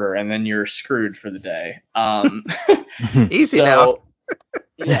first quarter and then you're screwed for the day. Easy now.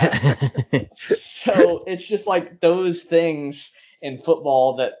 Yeah. So it's just like those things in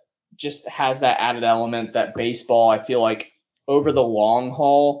football that just has that added element that baseball, I feel like over the long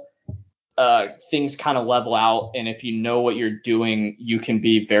haul, things kind of level out. And if you know what you're doing, you can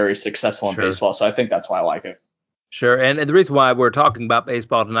be very successful in baseball. So I think that's why I like it. Sure. And the reason why we're talking about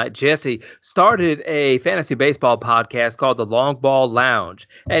baseball tonight, Jesse started a fantasy baseball podcast called The Long Ball Lounge.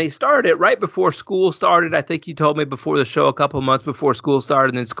 And he started it right before school started. I think you told me before the show a couple of months before school started,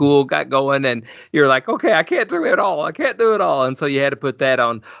 and then school got going and you're like, okay, I can't do it all. I can't do it all. And so you had to put that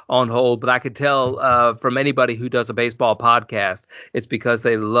on hold. But I could tell from anybody who does a baseball podcast, it's because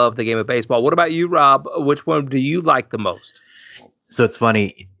they love the game of baseball. What about you, Rob? Which one do you like the most? So it's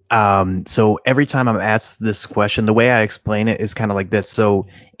funny. So every time I'm asked this question, the way I explain it is kind of like this. So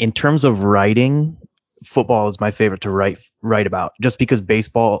in terms of writing, football is my favorite to write about, just because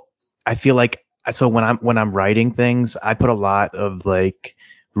baseball, I feel like, so when I'm writing things, I put a lot of like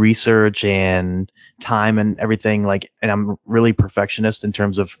research and time and everything, like, and I'm really perfectionist in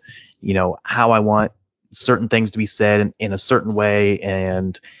terms of, how I want certain things to be said in a certain way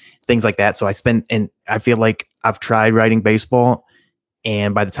and things like that. So I feel like I've tried writing baseball,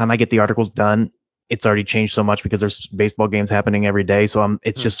 and by the time I get the articles done, it's already changed so much because there's baseball games happening every day. So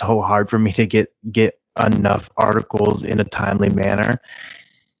it's just so hard for me to get enough articles in a timely manner.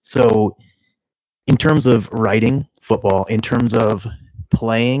 So in terms of writing football, in terms of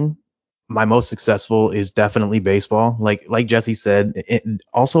playing, my most successful is definitely baseball. Like Jesse said,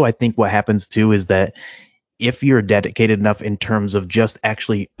 also I think what happens too is that if you're dedicated enough in terms of just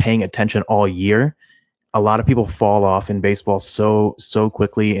actually paying attention all year, a lot of people fall off in baseball so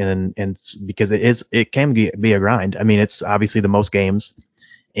quickly, and because it can be a grind. I mean, it's obviously the most games,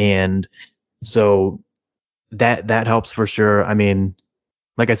 and so that helps for sure. I mean,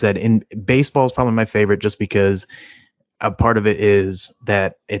 like I said, in baseball is probably my favorite just because a part of it is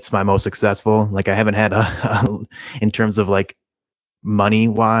that it's my most successful. Like I haven't had in terms of like money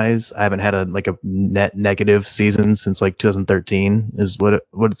wise, I haven't had a net negative season since like 2013 is what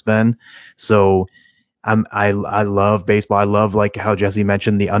it's been. So I love baseball. I love like how Jesse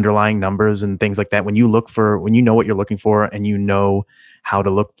mentioned the underlying numbers and things like that. When you know what you're looking for and you know how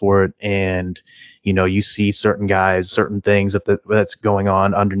to look for it, and you see certain guys, certain things that's going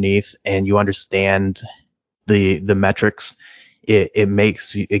on underneath, and you understand the metrics,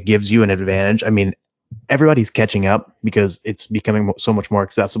 it gives you an advantage. I mean, everybody's catching up because it's becoming so much more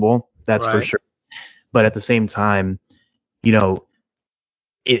accessible. That's right. For sure. But at the same time,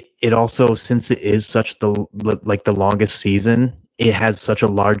 it also, since it is such the longest season, it has such a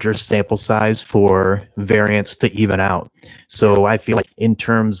larger sample size for variance to even out. So I feel like in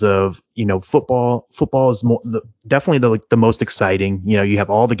terms of football is definitely the most exciting. You have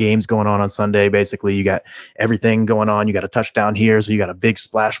all the games going on Sunday. Basically, you got everything going on. You got a touchdown here, so you got a big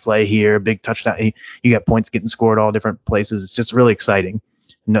splash play here, big touchdown. You got points getting scored all different places. It's just really exciting.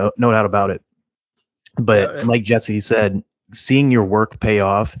 No doubt about it. But like Jesse said, seeing your work pay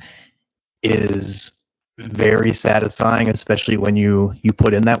off is very satisfying, especially when you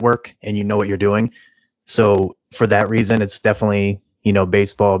put in that work and you know what you're doing. So for that reason, it's definitely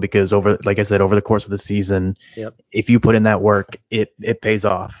baseball, because like I said, over the course of the season, if you put in that work, it pays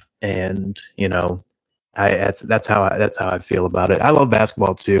off. and that's how I feel about it. I love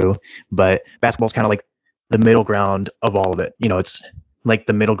basketball too, but basketball's kind of like the middle ground of all of it. It's like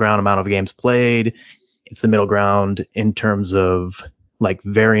the middle ground amount of games played. It's the middle ground in terms of like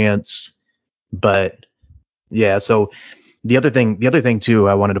variance, but yeah. So the other thing too,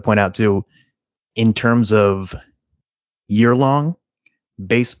 I wanted to point out too, in terms of year long,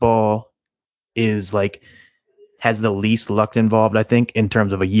 baseball is like has the least luck involved, I think, in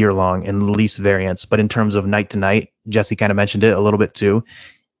terms of a year long and least variance. But in terms of night to night, Jesse kind of mentioned it a little bit too.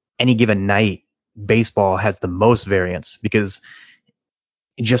 Any given night, baseball has the most variance because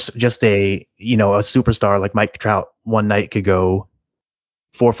just a superstar like Mike Trout one night could go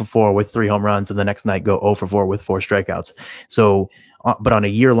 4 for 4 with 3 home runs, and the next night go 0 for 4 with 4 strikeouts. So, but on a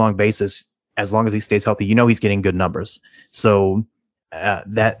year long basis, as long as he stays healthy, he's getting good numbers. So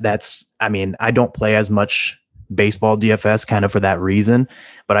that's I mean, I don't play as much baseball DFS kind of for that reason,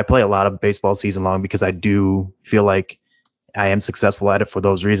 but I play a lot of baseball season long because I do feel like I am successful at it for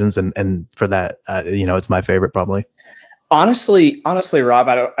those reasons, and for that, it's my favorite probably. Honestly, Rob,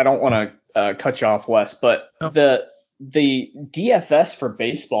 I don't want to cut you off, Wes, but Oh. the DFS for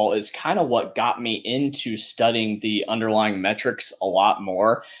baseball is kind of what got me into studying the underlying metrics a lot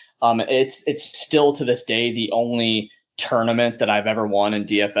more. It's still to this day the only tournament that I've ever won in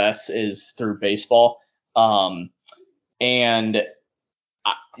DFS is through baseball, and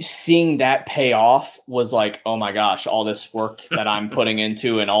seeing that pay off was like, oh my gosh, all this work that I'm putting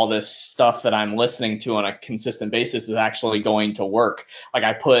into and all this stuff that I'm listening to on a consistent basis is actually going to work. Like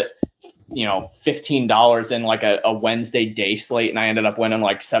I put, $15 in like a Wednesday day slate, and I ended up winning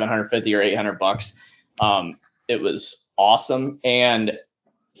like 750 or $800. It was awesome. And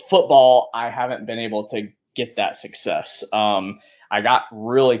football, I haven't been able to get that success. I got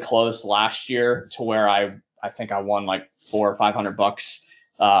really close last year to where I think I won like $400 or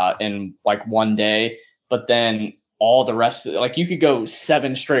 $500 in like one day, but then all the rest of it, like you could go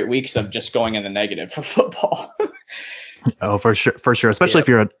 7 straight weeks of just going in the negative for football. Oh, for sure. Especially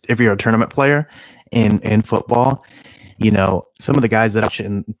if you're a tournament player in football, some of the guys that I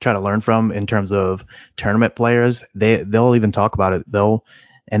should try to learn from in terms of tournament players, they'll even talk about it.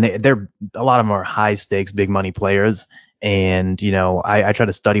 They're a lot of them are high stakes, big money players, and I try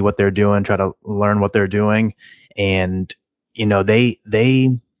to study what they're doing, try to learn what they're doing, and they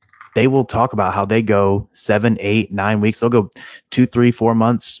will talk about how they go 7, 8, 9 weeks. They'll go 2, 3, 4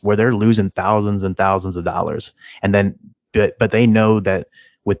 months where they're losing thousands and thousands of dollars. And then, but they know that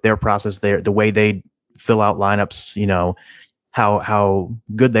with their process, the way they fill out lineups, how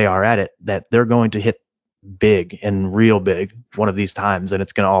good they are at it, that they're going to hit big and real big one of these times, and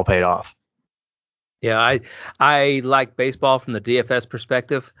it's going to all pay off. Yeah, I like baseball from the DFS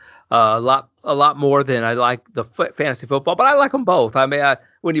perspective a lot more than I like the fantasy football, but I like them both. I mean,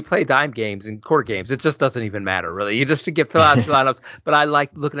 when you play dime games and quarter games, it just doesn't even matter really. You just get fill out your lineups. But I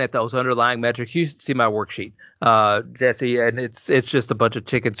like looking at those underlying metrics. You should see my worksheet, Jesse, and it's just a bunch of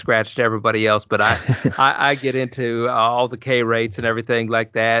chicken scratch to everybody else. But I get into all the K rates and everything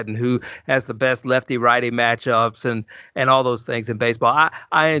like that, and who has the best lefty righty matchups and all those things in baseball.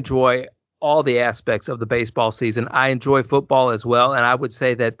 I enjoy all the aspects of the baseball season. I enjoy football as well, and I would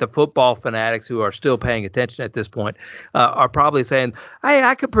say that the football fanatics who are still paying attention at this point are probably saying, "Hey,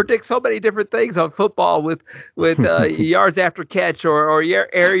 I could predict so many different things on football with yards after catch or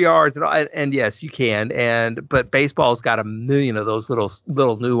air yards," and yes, you can. But baseball's got a million of those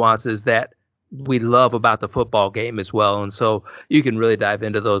little nuances that we love about the football game as well, and so you can really dive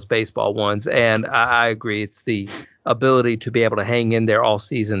into those baseball ones. And I agree, it's the ability to be able to hang in there all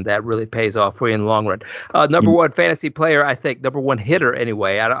season that really pays off for you in the long run. Number one fantasy player, I think, number one hitter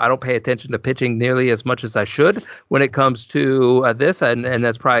anyway. I don't pay attention to pitching nearly as much as I should when it comes to this, and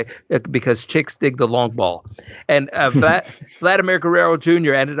that's probably because chicks dig the long ball. And Vladimir Guerrero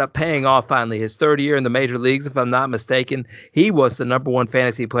Jr. ended up paying off finally his third year in the major leagues, if I'm not mistaken. He was the number one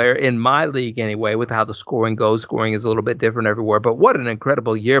fantasy player in my league anyway, with how the scoring goes. Scoring is a little bit different everywhere, but what an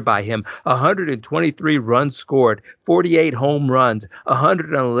incredible year by him. 123 runs scored, 48 home runs,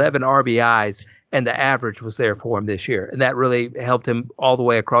 111 RBIs, and the average was there for him this year. And that really helped him all the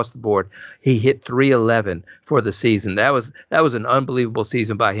way across the board. He hit 311 for the season. That was an unbelievable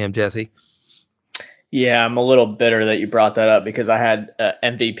season by him, Jesse. Yeah, I'm a little bitter that you brought that up because I had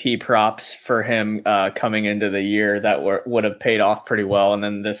MVP props for him coming into the year that would have paid off pretty well. And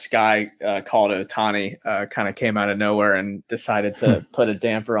then this guy called Ohtani kind of came out of nowhere and decided to put a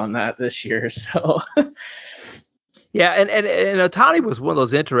damper on that this year. So yeah, and Ohtani was one of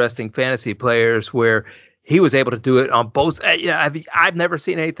those interesting fantasy players where he was able to do it on both. Yeah, I've never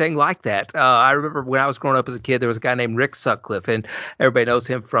seen anything like that. I remember when I was growing up as a kid, there was a guy named Rick Sutcliffe, and everybody knows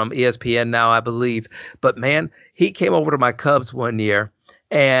him from ESPN now, I believe. But man, he came over to my Cubs one year.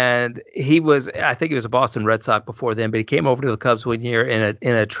 And I think he was a Boston Red Sox before then, but he came over to the Cubs one year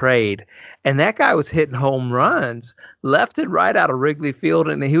in a trade, and that guy was hitting home runs left and right out of Wrigley Field,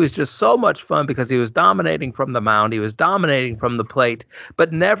 and he was just so much fun because he was dominating from the mound, he was dominating from the plate,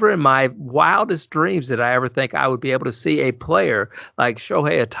 but never in my wildest dreams did I ever think I would be able to see a player like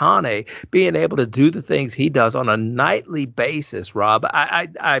Shohei Ohtani being able to do the things he does on a nightly basis. Rob,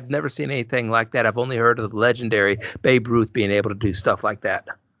 I've never seen anything like that. I've only heard of the legendary Babe Ruth being able to do stuff like that.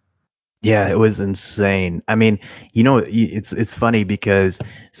 Yeah, it was insane. I mean, you know, it's funny because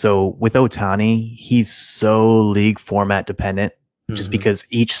so with Otani, he's so league format dependent just because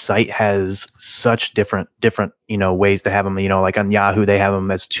each site has such different, ways to have him, like on Yahoo, they have him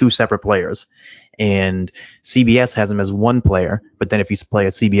as two separate players and CBS has him as one player. But then if you play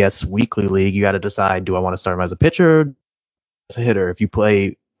a CBS weekly league, you got to decide, do I want to start him as a pitcher, as a hitter? If you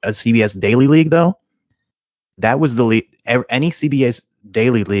play a CBS daily league though, that was the league, any CBS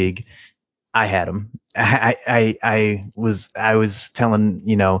daily league, I had him. I was telling,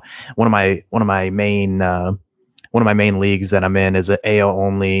 one of my main leagues that I'm in is an AL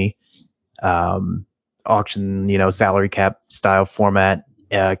only auction, salary cap style format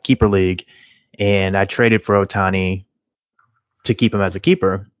keeper league, and I traded for Otani to keep him as a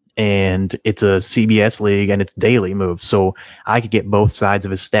keeper. And it's a CBS league and it's daily moves, so I could get both sides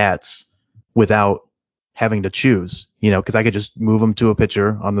of his stats without having to choose, because I could just move him to a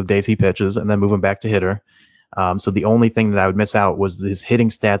pitcher on the days he pitches and then move him back to hitter. So the only thing that I would miss out was his hitting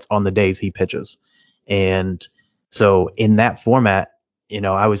stats on the days he pitches. And so in that format,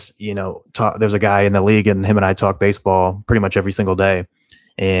 I was, there's a guy in the league and him and I talk baseball pretty much every single day.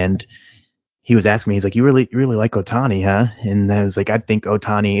 And he was asking me, he's like, you really like Otani, huh? And I was like, I think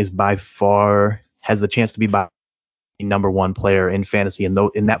Otani is by far has the chance to be by number one player in fantasy in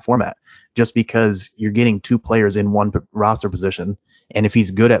that format, just because you're getting two players in one roster position, and if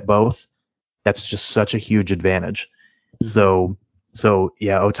he's good at both, that's just such a huge advantage. So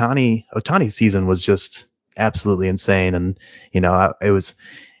yeah, Otani's season was just absolutely insane, and it was,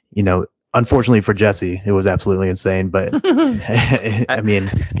 unfortunately for Jesse, it was absolutely insane, but I mean,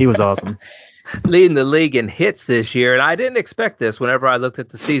 he was awesome. Leading the league in hits this year, and I didn't expect this whenever I looked at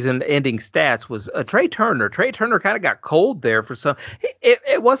the season-ending stats, was Trey Turner. Trey Turner kind of got cold there for some.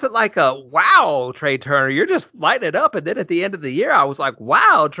 It wasn't like a, wow, Trey Turner, you're just lighting it up. And then at the end of the year, I was like,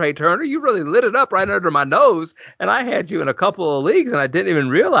 wow, Trey Turner, you really lit it up right under my nose. And I had you in a couple of leagues, and I didn't even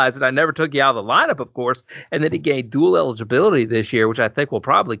realize it. I never took you out of the lineup, of course. And then he gained dual eligibility this year, which I think will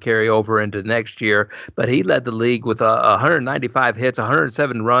probably carry over into next year. But he led the league with 195 hits,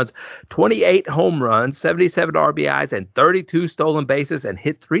 107 runs, 28 home runs, 77 RBIs, and 32 stolen bases, and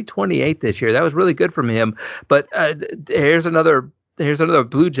hit 328 this year. That was really good from him. But here's another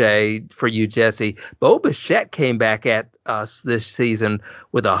Blue Jay for you, Jesse. Bo Bichette came back at us this season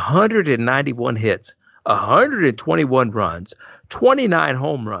with 191 hits, 121 runs, 29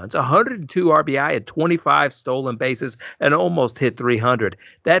 home runs, 102 RBI, and 25 stolen bases, and almost hit 300.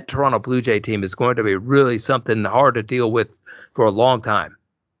 That Toronto Blue Jay team is going to be really something hard to deal with for a long time.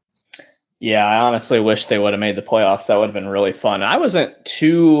 Yeah, I honestly wish they would have made the playoffs. That would have been really fun. I wasn't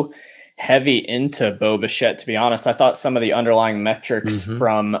too heavy into Bo Bichette, to be honest. I thought some of the underlying metrics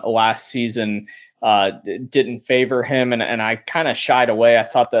from last season didn't favor him, and I kind of shied away. I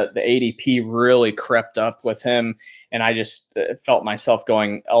thought that the ADP really crept up with him, and I just felt myself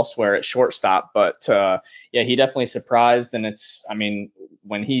going elsewhere at shortstop. But yeah, he definitely surprised, and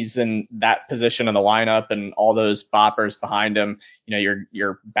when he's in that position in the lineup and all those boppers behind him,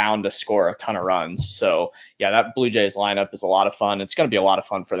 you're bound to score a ton of runs. So yeah, that Blue Jays lineup is a lot of fun. It's going to be a lot of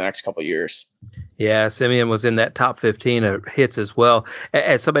fun for the next couple of years. Yeah, Simeon was in that top 15 of hits as well.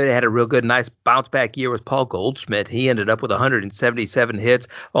 As somebody that had a real good, nice bounce back year was Paul Goldschmidt. He ended up with 177 hits,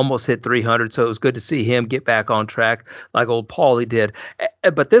 almost hit 300. So it was good to see him get back on track like old Paulie did.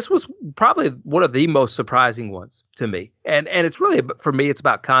 But this was probably one of the most surprising ones to me. And it's really, for me, it's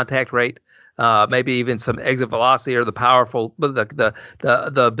about contact rate. Maybe even some exit velocity or the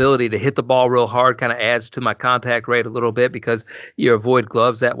ability to hit the ball real hard kind of adds to my contact rate a little bit because you avoid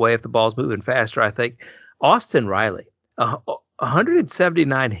gloves that way if the ball's moving faster, I think. Austin Riley,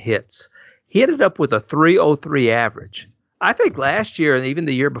 179 hits. He ended up with a 303 average. I think last year and even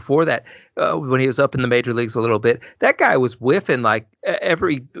the year before that, when he was up in the major leagues a little bit, that guy was whiffing like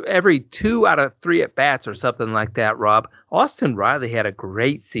every 2 out of 3 at bats or something like that. Rob, Austin Riley had a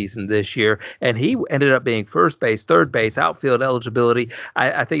great season this year, and he ended up being first base, third base, outfield eligibility.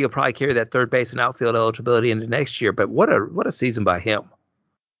 I think he'll probably carry that third base and outfield eligibility into next year. But what a season by him!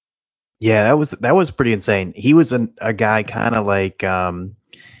 Yeah, that was pretty insane. He was a guy kind of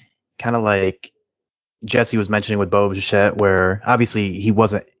like Jesse was mentioning with Bo Bichette, where obviously he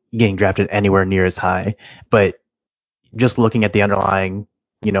wasn't getting drafted anywhere near as high, but just looking at the underlying,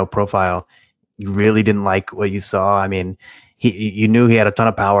 profile, you really didn't like what you saw. I mean, you knew he had a ton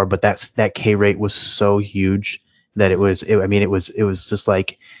of power, but that K rate was so huge that it was just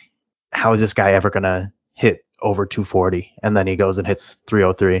like, how is this guy ever gonna hit over 240? And then he goes and hits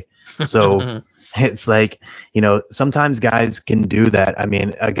 303. So it's like, sometimes guys can do that. I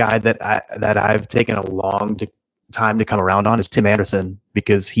mean, a guy that I've taken a long time to come around on is Tim Anderson,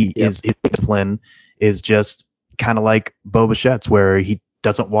 because his discipline is just kind of like Bo Bichette's, where he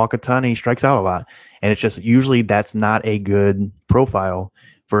doesn't walk a ton and he strikes out a lot. And it's just usually that's not a good profile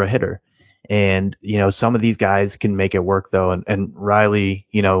for a hitter. And, some of these guys can make it work though. And Riley,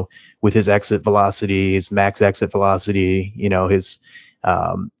 with his exit velocity, his max exit velocity, his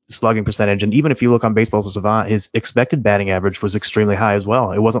slugging percentage. And even if you look on Baseball Savant, his expected batting average was extremely high as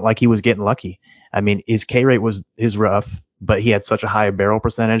well. It wasn't like he was getting lucky. I mean, his K rate was rough, but he had such a high barrel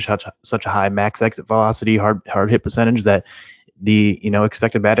percentage, such a high max exit velocity, hard hit percentage, that the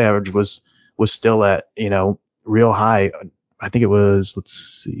expected batting average was still at real high. I think it was,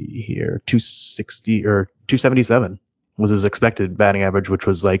 let's see here, 260 or 277 was his expected batting average, which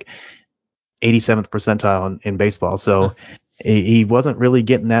was like 87th percentile in baseball. So he wasn't really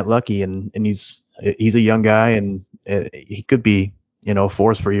getting that lucky, and he's a young guy, and he could be a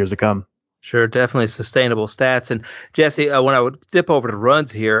force for years to come. Sure, definitely sustainable stats. And Jesse, when I would dip over to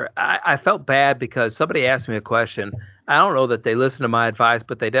runs here, I felt bad because somebody asked me a question. I don't know that they listened to my advice,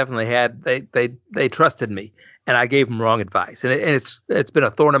 but they definitely had. They trusted me, and I gave them wrong advice, and it's been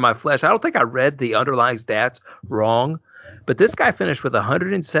a thorn in my flesh. I don't think I read the underlying stats wrong, but this guy finished with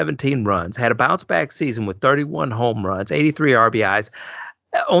 117 runs, had a bounce back season with 31 home runs, 83 RBIs.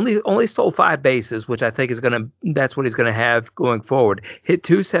 Only stole 5 bases, which I think that's what he's gonna have going forward. Hit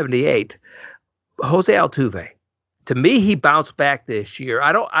 278. Jose Altuve. To me, he bounced back this year.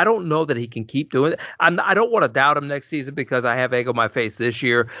 I don't know that he can keep doing it. I don't want to doubt him next season because I have egg on my face this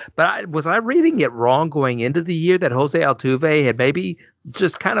year. But was I reading it wrong going into the year that Jose Altuve had maybe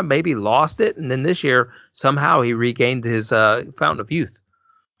just kind of maybe lost it, and then this year somehow he regained his fountain of youth?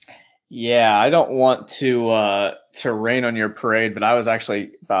 Yeah, I don't want to rain on your parade, but I was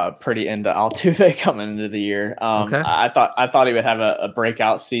actually pretty into Altuve coming into the year. Okay. I thought he would have a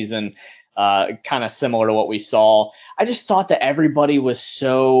breakout season, kind of similar to what we saw. I just thought that everybody was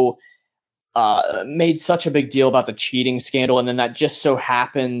so made such a big deal about the cheating scandal, and then that just so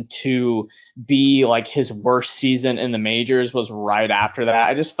happened to be like his worst season in the majors was right after that.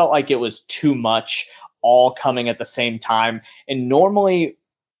 I just felt like it was too much all coming at the same time. And normally,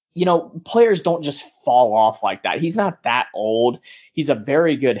 players don't just fall off like that. He's not that old. He's a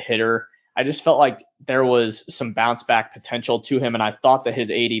very good hitter. I just felt like there was some bounce back potential to him, and I thought that his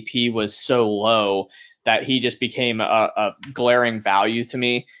ADP was so low that he just became a glaring value to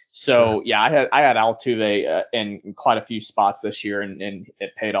me. So sure. Yeah, I had Altuve in quite a few spots this year, and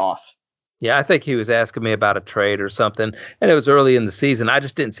it paid off. Yeah, I think he was asking me about a trade or something, and it was early in the season. I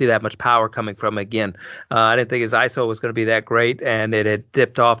just didn't see that much power coming from him again. I didn't think his ISO was going to be that great, and it had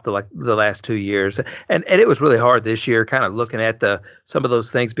dipped off the last 2 years. And it was really hard this year, kind of looking at some of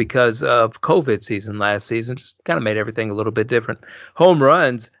those things because of COVID season last season. Just kind of made everything a little bit different. Home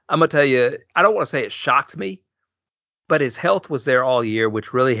runs, I'm gonna tell you, I don't want to say it shocked me, but his health was there all year,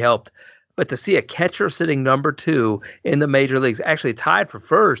 which really helped. But to see a catcher sitting number 2 in the major leagues, actually tied for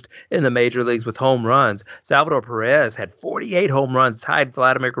first in the major leagues with home runs, Salvador Perez had 48 home runs, tied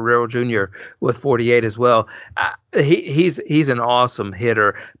Vladimir Guerrero Jr. with 48 as well. He's an awesome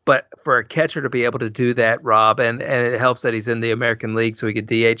hitter, but for a catcher to be able to do that, Rob, and it helps that he's in the American League, so he can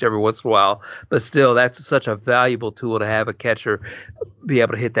DH every once in a while. But still, that's such a valuable tool to have a catcher be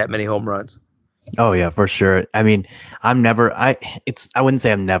able to hit that many home runs. Oh yeah, for sure. I mean, I wouldn't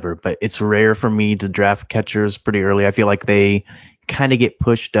say I'm never, but it's rare for me to draft catchers pretty early. I feel like they kind of get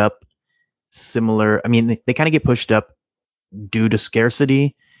pushed up similar. I mean, they kind of get pushed up due to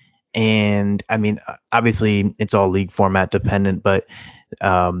scarcity. And I mean, obviously it's all league format dependent, but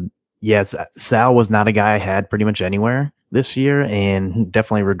yes, Sal was not a guy I had pretty much anywhere this year, and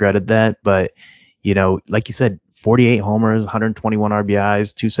definitely regretted that. But like you said, 48 homers, 121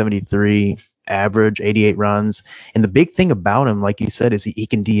 RBIs, 273 average, 88 runs. And the big thing about him, like you said, is he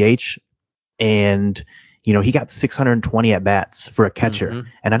can DH, and he got 620 at bats for a catcher.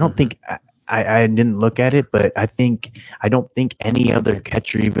 And I don't think I didn't look at it, but I don't think any other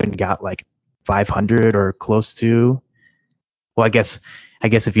catcher even got like 500 or close to. Well, I guess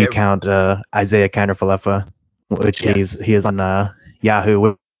if you count Isaiah Kiner-Falefa, which he is on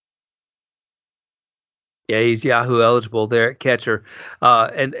Yahoo. Yeah, he's Yahoo eligible there at catcher.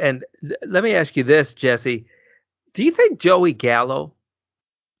 And let me ask you this, Jesse: do you think Joey Gallo?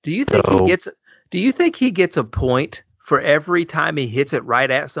 Do you think he gets a point for every time he hits it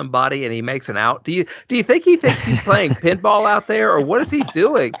right at somebody and he makes an out? Do you think he thinks he's playing pinball out there, or what is he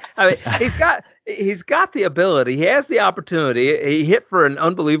doing? I mean, he's got the ability, he has the opportunity. He hit for an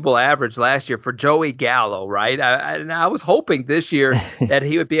unbelievable average last year for Joey Gallo, right? I was hoping this year that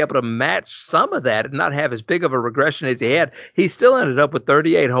he would be able to match some of that and not have as big of a regression as he had. He still ended up with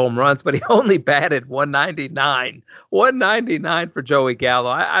 38 home runs, but he only batted 199. 199 for Joey Gallo.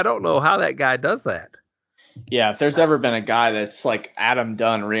 I don't know how that guy does that. Yeah, if there's ever been a guy that's like Adam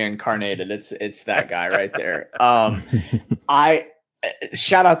Dunn reincarnated, it's that guy right there. I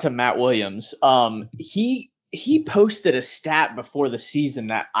shout out to Matt Williams. He posted a stat before the season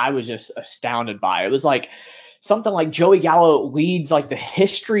that I was just astounded by. It was like something like Joey Gallo leads like the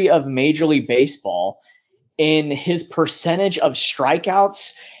history of Major League Baseball in his percentage of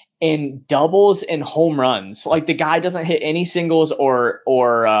strikeouts and doubles and home runs. Like the guy doesn't hit any singles or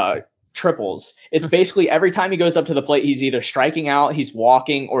triples. It's basically every time he goes up to the plate, he's either striking out, he's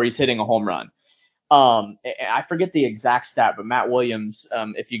walking, or he's hitting a home run. I forget the exact stat, but Matt Williams,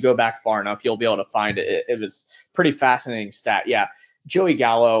 if you go back far enough, you'll be able to find it. It was pretty fascinating stat. Yeah, Joey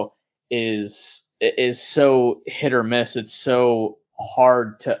Gallo is so hit or miss. It's so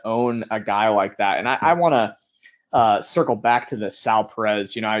hard to own a guy like that. And I want to circle back to the Sal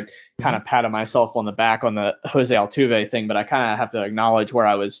Perez. I kind of patted myself on the back on the Jose Altuve thing, but I kind of have to acknowledge where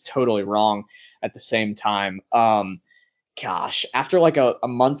I was totally wrong at the same time. After like a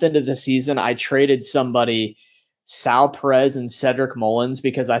month into the season, I traded somebody Sal Perez and Cedric Mullins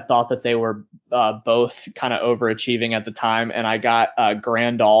because I thought that they were both kind of overachieving at the time. And I got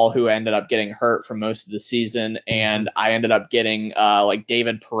Grandal, who ended up getting hurt for most of the season. And I ended up getting like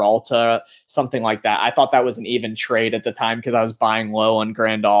David Peralta, something like that. I thought that was an even trade at the time because I was buying low on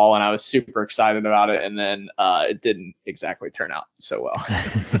Grandal and I was super excited about it. And then it didn't exactly turn out so well.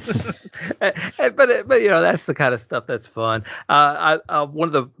 but that's the kind of stuff that's fun. I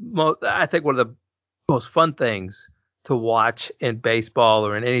think one of the most fun things to watch in baseball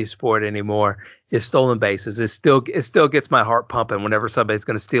or in any sport anymore is stolen bases. It still gets my heart pumping whenever somebody's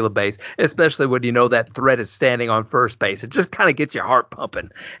going to steal a base, especially when that threat is standing on first base. It just kind of gets your heart pumping.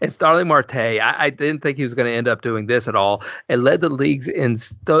 And Starling Marte, I didn't think he was going to end up doing this at all. It led the leagues in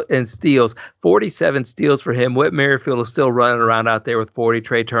steals, 47 steals for him. Whit Merrifield is still running around out there with 40,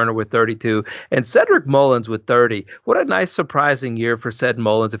 Trey Turner with 32, and Cedric Mullins with 30. What a nice surprising year for Ced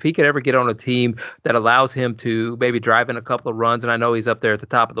Mullins. If he could ever get on a team that allows him to maybe drive in a couple of runs, and I know he's up there at the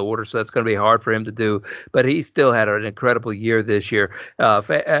top of the order, so that's going to be hard for him to do, but he still had an incredible year this year.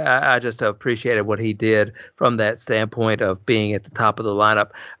 I just appreciated what he did from that standpoint of being at the top of the lineup.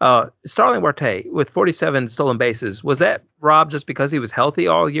 Starling Marte with 47 stolen bases, was that, Rob, just because he was healthy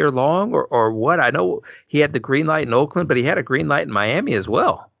all year long, or what? I know he had the green light in Oakland, but he had a green light in Miami as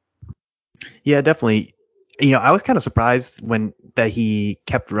well. Yeah, definitely. I was kind of surprised that he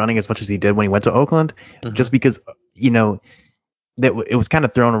kept running as much as he did when he went to Oakland, just because, that it was kind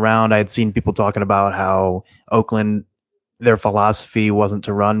of thrown around. I had seen people talking about how Oakland, their philosophy wasn't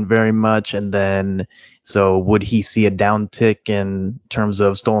to run very much, and then so would he see a downtick in terms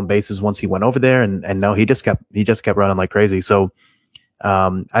of stolen bases once he went over there? And no, he just kept running like crazy. So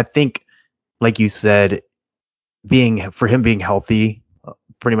I think, like you said, for him being healthy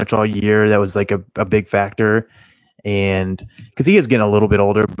pretty much all year, that was like a big factor. And because he is getting a little bit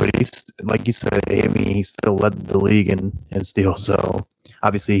older, but he's, like you said, I mean, he still led the league in steals. So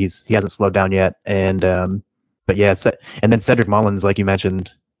obviously he hasn't slowed down yet. And but yeah, and then Cedric Mullins, like you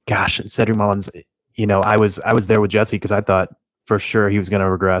mentioned, gosh, Cedric Mullins, I was there with Jesse because I thought for sure he was going to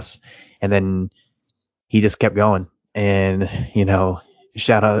regress, and then he just kept going. And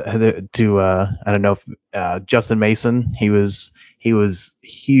shout out to I don't know if Justin Mason, he was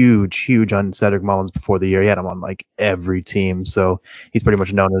huge on Cedric Mullins before the year. He had him on like every team, so he's pretty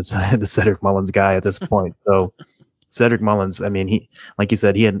much known as the Cedric Mullins guy at this point. So Cedric Mullins, I mean, he, like you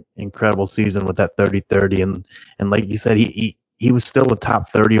said, he had an incredible season with that 30-30, and like you said, he was still a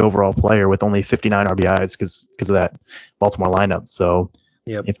top 30 overall player with only 59 RBIs because of that Baltimore lineup. So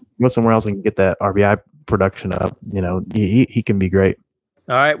if he goes somewhere else and get that RBI production up, he can be great.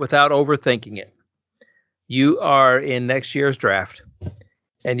 All right, without overthinking it. You are in next year's draft,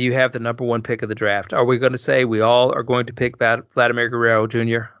 and you have the number 1 pick of the draft. Are we going to say we all are going to pick Vladimir Guerrero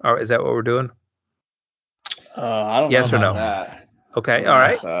Jr.? Or is that what we're doing? I don't yes know or about no? that. Okay, all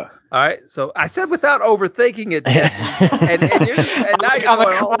right. All right, so I said without overthinking it, and now you're I'm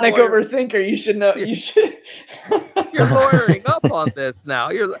going a chronic overthinker. You should know. You should. You're lawyering up on this now.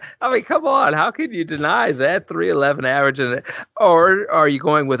 Come on. How can you deny that 311 average? Or are you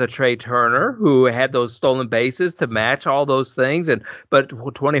going with a Trey Turner who had those stolen bases to match all those things, but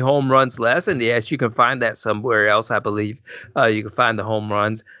 20 home runs less? And yes, you can find that somewhere else. I believe you can find the home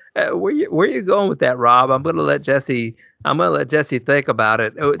runs. Where you going with that, Rob? I'm going to let Jesse think about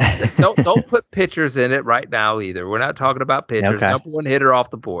it. Don't put pitchers in it right now either. We're not talking about pitchers. Okay. Number 1 hitter off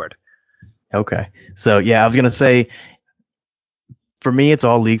the board. Okay. So yeah, I was gonna say for me it's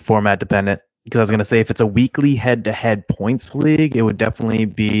all league format dependent because I was gonna say if it's a weekly head-to-head points league, it would definitely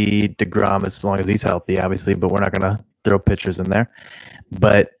be DeGrom as long as he's healthy, obviously. But we're not gonna throw pitchers in there.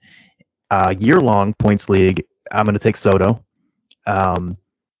 But year-long points league, I'm gonna take Soto.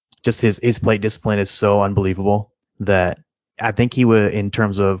 Just his plate discipline is so unbelievable that I think he would, in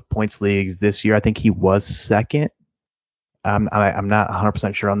terms of points leagues this year, I think he was second. I'm not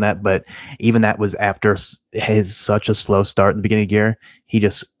 100% sure on that, but even that was after his such a slow start in the beginning of the year. He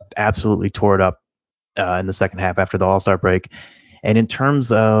just absolutely tore it up in the second half after the All-Star break. And in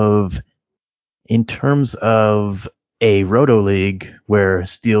terms of a roto league where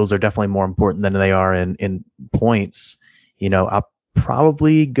steals are definitely more important than they are in points, I'll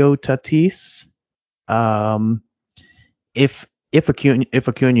probably go Tatis. If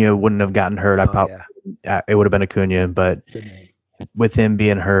Acuna wouldn't have gotten hurt, it would have been Acuna. But with him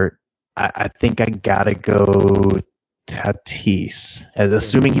being hurt, I think I gotta go Tatis,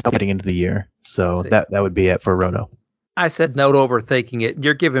 assuming he's getting into the year. So that would be it for Roto. I said no to overthinking it.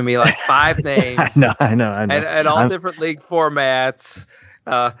 You're giving me like 5 names. I know. And all different league formats.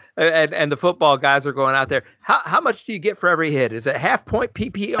 And the football guys are going out there. How much do you get for every hit? Is it half point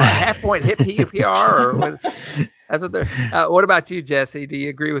PPR, half point hit PPR, or what? That's what they're. What about you, Jesse? Do you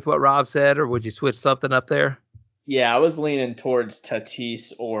agree with what Rob said, or would you switch something up there? Yeah, I was leaning towards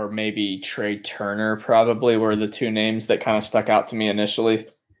Tatis or maybe Trey Turner. Probably were the 2 names that kind of stuck out to me initially.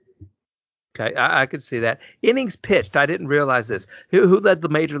 Okay, I could see that. Innings pitched. I didn't realize this. Who led the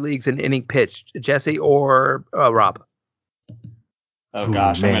major leagues in inning pitched? Jesse or Rob? Oh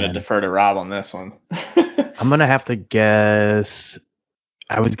gosh, I'm going to defer to Rob on this one. I'm going to have to guess.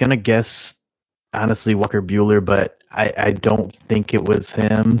 I was going to guess, honestly, Walker Buehler, but I don't think it was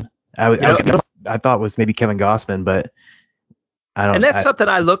him. I thought it was maybe Kevin Gausman, but I don't. And that's something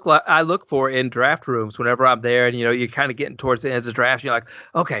I look for in draft rooms whenever I'm there, and you're kind of getting towards the end of the draft. And you're like,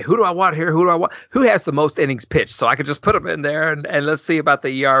 okay, who do I want here? Who has the most innings pitched? So I can just put them in there, and let's see about the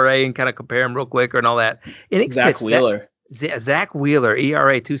ERA and kind of compare them real quick and all that. Innings Zach pitched. Wheeler. Zach Wheeler,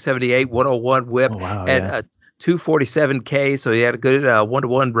 ERA 2.78, 101 WHIP, and 247 K, so he had a good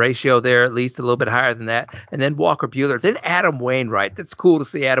 1-to-1 ratio there, at least a little bit higher than that. And then Walker Buehler, then Adam Wainwright. That's cool to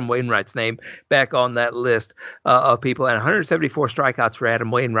see Adam Wainwright's name back on that list of people. And 174 strikeouts for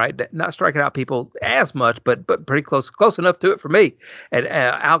Adam Wainwright, not striking out people as much, but pretty close enough to it for me. And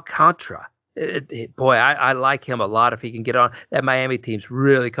Alcantara. Boy, I like him a lot if he can get on. That Miami team's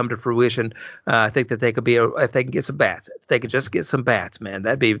really come to fruition. I think that they could be if they can get some bats. If they could just get some bats, man,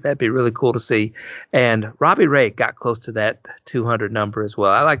 that'd be really cool to see. And Robbie Ray got close to that 200 number as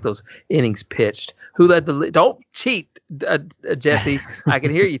well. I like those innings pitched. Who led the league? Don't cheat, Jesse. I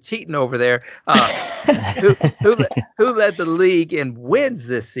can hear you cheating over there. Who led the league in wins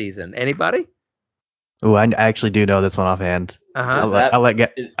this season? Anybody? Oh, I actually do know this one offhand. I'll let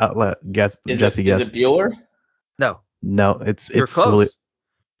Jesse guess. Is it Bueller? No, it's close.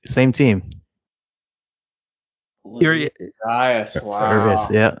 Same team. Urias, wow.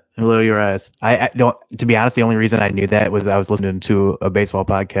 Yeah, Julio Urias. I don't. To be honest, the only reason I knew that was I was listening to a baseball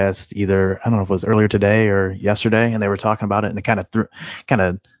podcast. Either I don't know if it was earlier today or yesterday, and they were talking about it, and it kind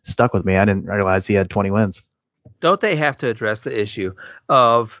of stuck with me. I didn't realize he had 20 wins. Don't they have to address the issue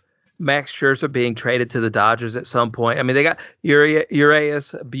of Max Scherzer being traded to the Dodgers at some point? I mean, they got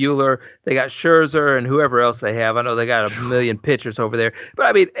Urias, Bueller, they got Scherzer, and whoever else they have. I know they got a million pitchers over there, but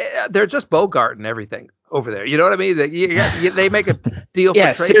I mean, they're just Bogart and everything over there. You know what I mean? They make a deal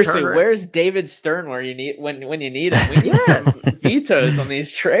for Trey seriously, Turner. Where's David Stern when you need him? We need some vetoes on these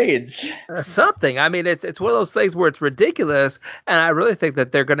trades. Something. I mean, it's one of those things where it's ridiculous, and I really think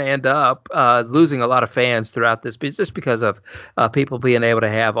that they're going to end up losing a lot of fans throughout this, just because of people being able to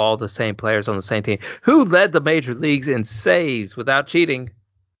have all the same players on the same team. Who led the major leagues in saves without cheating?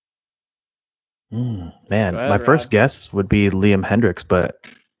 Man, Go ahead, my first Rob. guess would be Liam Hendricks, but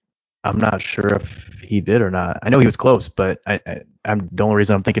I'm not sure if he did or not. I know he was close, but I'm the only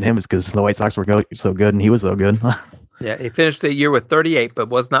reason I'm thinking him is because the White Sox were so good and he was so good. Yeah, he finished the year with 38, but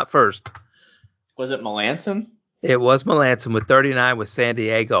was not first. Was it Melanson? It was Melanson with 39 with San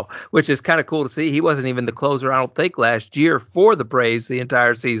Diego, which is kind of cool to see. He wasn't even the closer, I don't think, last year for the Braves the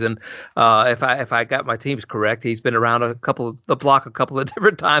entire season. If I got my teams correct, he's been around the block a couple of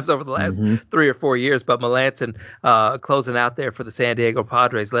different times over the last hmm 3 or 4 years. But Melanson closing out there for the San Diego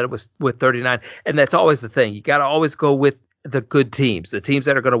Padres led it with 39, and that's always the thing. You got to always go with the good teams, the teams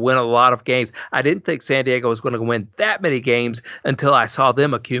that are going to win a lot of games. I didn't think San Diego was going to win that many games until I saw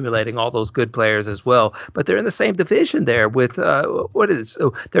them accumulating all those good players as well. But they're in the same division there with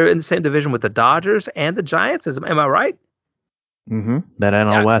they're in the same division with the Dodgers and the Giants. Am I right? That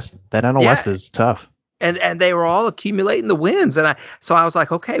NL Yeah, West, yeah. is tough. And they were all accumulating the wins, and I was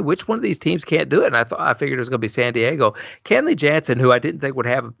like, okay, which one of these teams can't do it? And I figured it was going to be San Diego. Kenley Jansen, who I didn't think would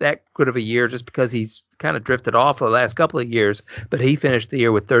have that good of a year, just because he's kind of drifted off the last couple of years, but he finished the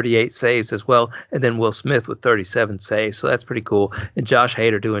year with 38 saves as well, and then Will Smith with 37 saves, so that's pretty cool. And Josh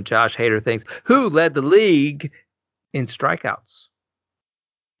Hader doing Josh Hader things, who led the league in strikeouts.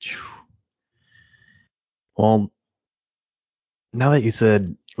 Well, now that you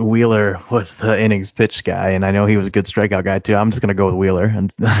said Wheeler was the innings pitch guy, and I know he was a good strikeout guy too, I'm just gonna go with Wheeler.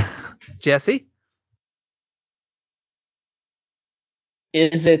 And Jesse?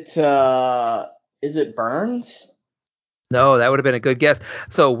 Is it Burns? No, that would have been a good guess.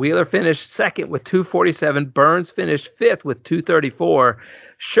 So Wheeler finished second with 247. Burns finished fifth with 234.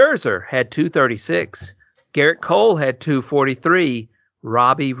 Scherzer had 236. Garrett Cole had 243.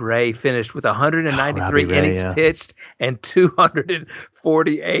 Robbie Ray finished with Robbie 193 Ray, innings yeah. pitched and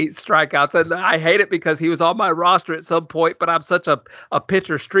 248 strikeouts. And I hate it because he was on my roster at some point, but I'm such a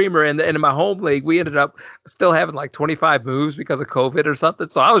pitcher streamer. And in my home league, we ended up still having like 25 moves because of COVID or something.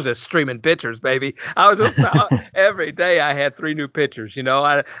 So I was just streaming pitchers, baby. I was just every day I had 3 new pitchers,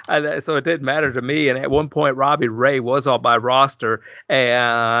 so it didn't matter to me. And at one point, Robbie Ray was on my roster,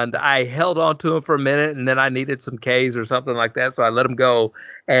 and I held on to him for a minute, and then I needed some Ks or something like that, so I let him go,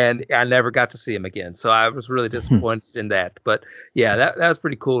 and I never got to see him again. So I was really disappointed in that. But yeah, that was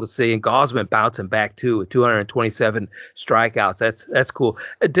pretty cool to see. And Gosman bouncing back too with 227 strikeouts. That's cool.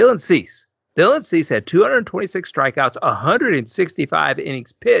 Dylan Cease. Dylan Cease had 226 strikeouts, 165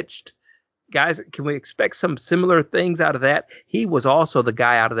 innings pitched. Guys, can we expect some similar things out of that? He was also the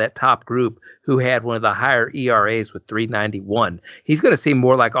guy out of that top group who had one of the higher ERAs with 391. He's going to seem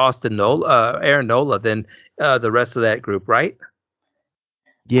more like Aaron Nola than the rest of that group, right?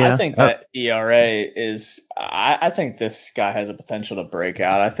 Yeah. I think that ERA is. I think this guy has a potential to break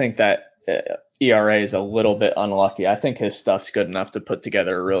out. I think that ERA is a little bit unlucky. I think his stuff's good enough to put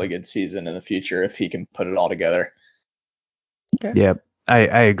together a really good season in the future if he can put it all together. Okay. Yeah,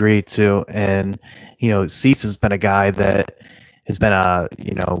 I agree too. And, Cease has been a guy that has been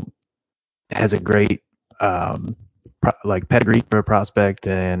has a great like pedigree for a prospect,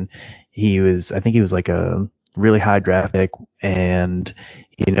 and I think he was like a really high draft pick, and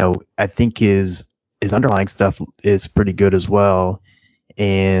I think his underlying stuff is pretty good as well,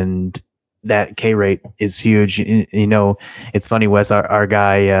 and that K rate is huge. It's funny, Wes, our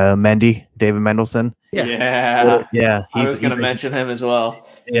guy David Mendelson. Yeah, I was going to mention him as well.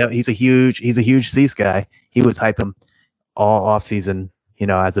 Yeah, he's a huge Cease guy. He was hyping all off season,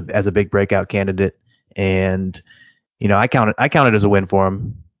 as a big breakout candidate, and I count it as a win for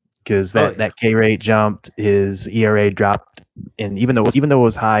him because that K rate jumped, his ERA dropped, and even though it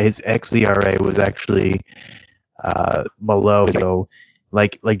was high, his xERA was actually below. So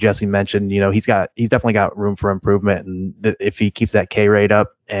like Jesse mentioned, he's definitely got room for improvement, and if he keeps that K rate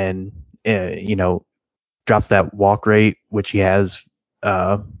up and drops that walk rate, which he has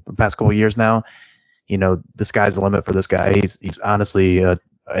the past couple of years now, the sky's the limit for this guy. He's honestly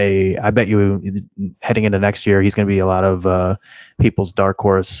I bet you heading into next year, he's going to be a lot of people's dark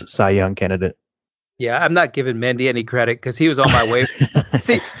horse Cy Young candidate. Yeah, I'm not giving Mendy any credit because he was on my waiver.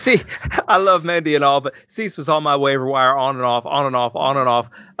 see, I love Mendy and all, but Cease was on my waiver wire on and off, on and off, on and off.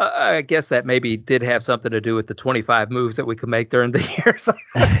 I guess that maybe did have something to do with the 25 moves that we could make during the year,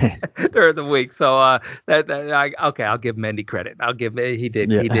 during the week. So I'll give Mendy credit. He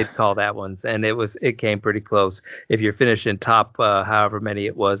did call that one, and it came pretty close. If you're finishing top, however many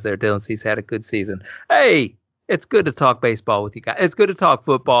it was there, Dylan Cease had a good season. Hey. It's good to talk baseball with you guys. It's good to talk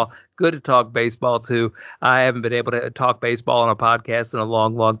football. Good to talk baseball, too. I haven't been able to talk baseball on a podcast in a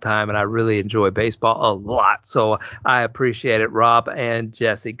long, long time, and I really enjoy baseball a lot. So I appreciate it, Rob and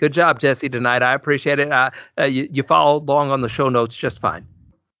Jesse. Good job, Jesse, tonight. I appreciate it. You followed along on the show notes just fine.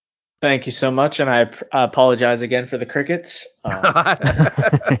 Thank you so much, and I apologize again for the crickets.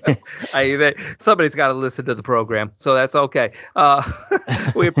 Somebody's got to listen to the program, so that's okay.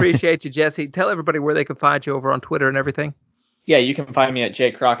 We appreciate you, Jesse. Tell everybody where they can find you over on Twitter and everything. Yeah, you can find me at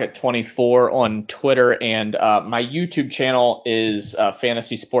jcrockett24 on Twitter, and my YouTube channel is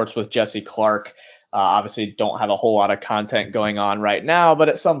Fantasy Sports with Jesse Clark. Obviously, don't have a whole lot of content going on right now, but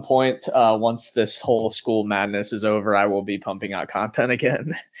at some point, once this whole school madness is over, I will be pumping out content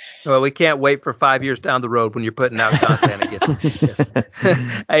again. Well, we can't wait for 5 years down the road when you're putting out content again.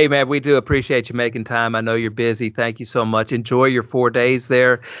 Hey, man, we do appreciate you making time. I know you're busy. Thank you so much. Enjoy your 4 days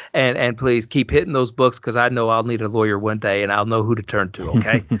there, and please keep hitting those books because I know I'll need a lawyer one day, and I'll know who to turn to,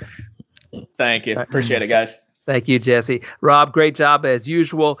 okay? Thank you. Appreciate it, guys. Thank you, Jesse. Rob, great job as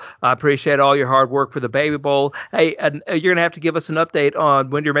usual. I appreciate all your hard work for the Baby Bowl. Hey, you're going to have to give us an update on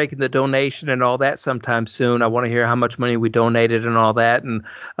when you're making the donation and all that sometime soon. I want to hear how much money we donated and all that, and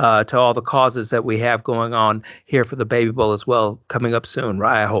to all the causes that we have going on here for the Baby Bowl as well, coming up soon,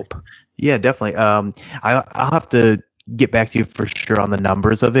 right? I hope. Yeah, definitely. I'll have to get back to you for sure on the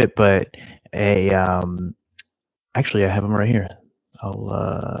numbers of it, but actually I have them right here.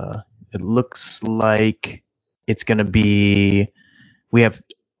 It looks like it's going to be, we have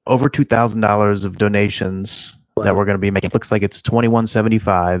over $2,000 of donations that we're going to be making. It looks like it's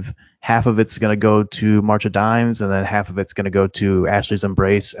 $21.75. Half of it's going to go to March of Dimes, and then half of it's going to go to Ashley's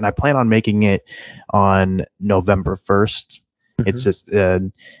Embrace. And I plan on making it on November 1st. Mm-hmm. It's just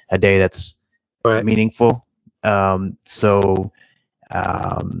a day that's meaningful. November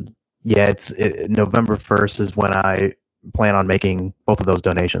 1st is when I plan on making both of those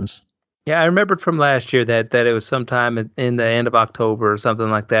donations. Yeah, I remembered from last year that it was sometime in the end of October or something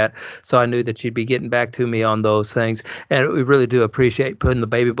like that. So I knew that you'd be getting back to me on those things. And we really do appreciate putting the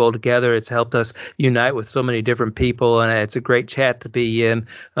Baby Bowl together. It's helped us unite with so many different people, and it's a great chat to be in.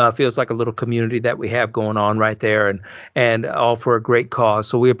 Feels like a little community that we have going on right there, and all for a great cause.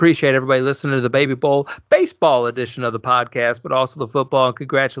 So we appreciate everybody listening to the Baby Bowl baseball edition of the podcast, but also the football. And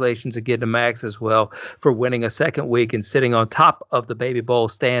congratulations again to Max as well for winning a second week and sitting on top of the Baby Bowl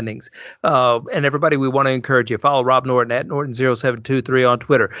standings. And everybody, we want to encourage you. Follow Rob Norton at Norton0723 on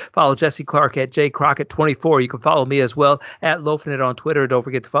Twitter. Follow Jesse Clark at jcrockett24. You can follow me as well at Lofinit on Twitter. Don't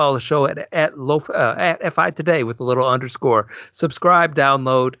forget to follow the show at FI Today with a little underscore. Subscribe,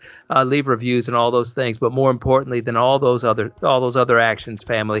 download, leave reviews, and all those things. But more importantly than all those other actions,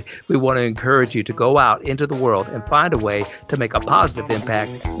 family, we want to encourage you to go out into the world and find a way to make a positive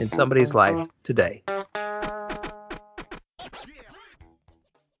impact in somebody's life today.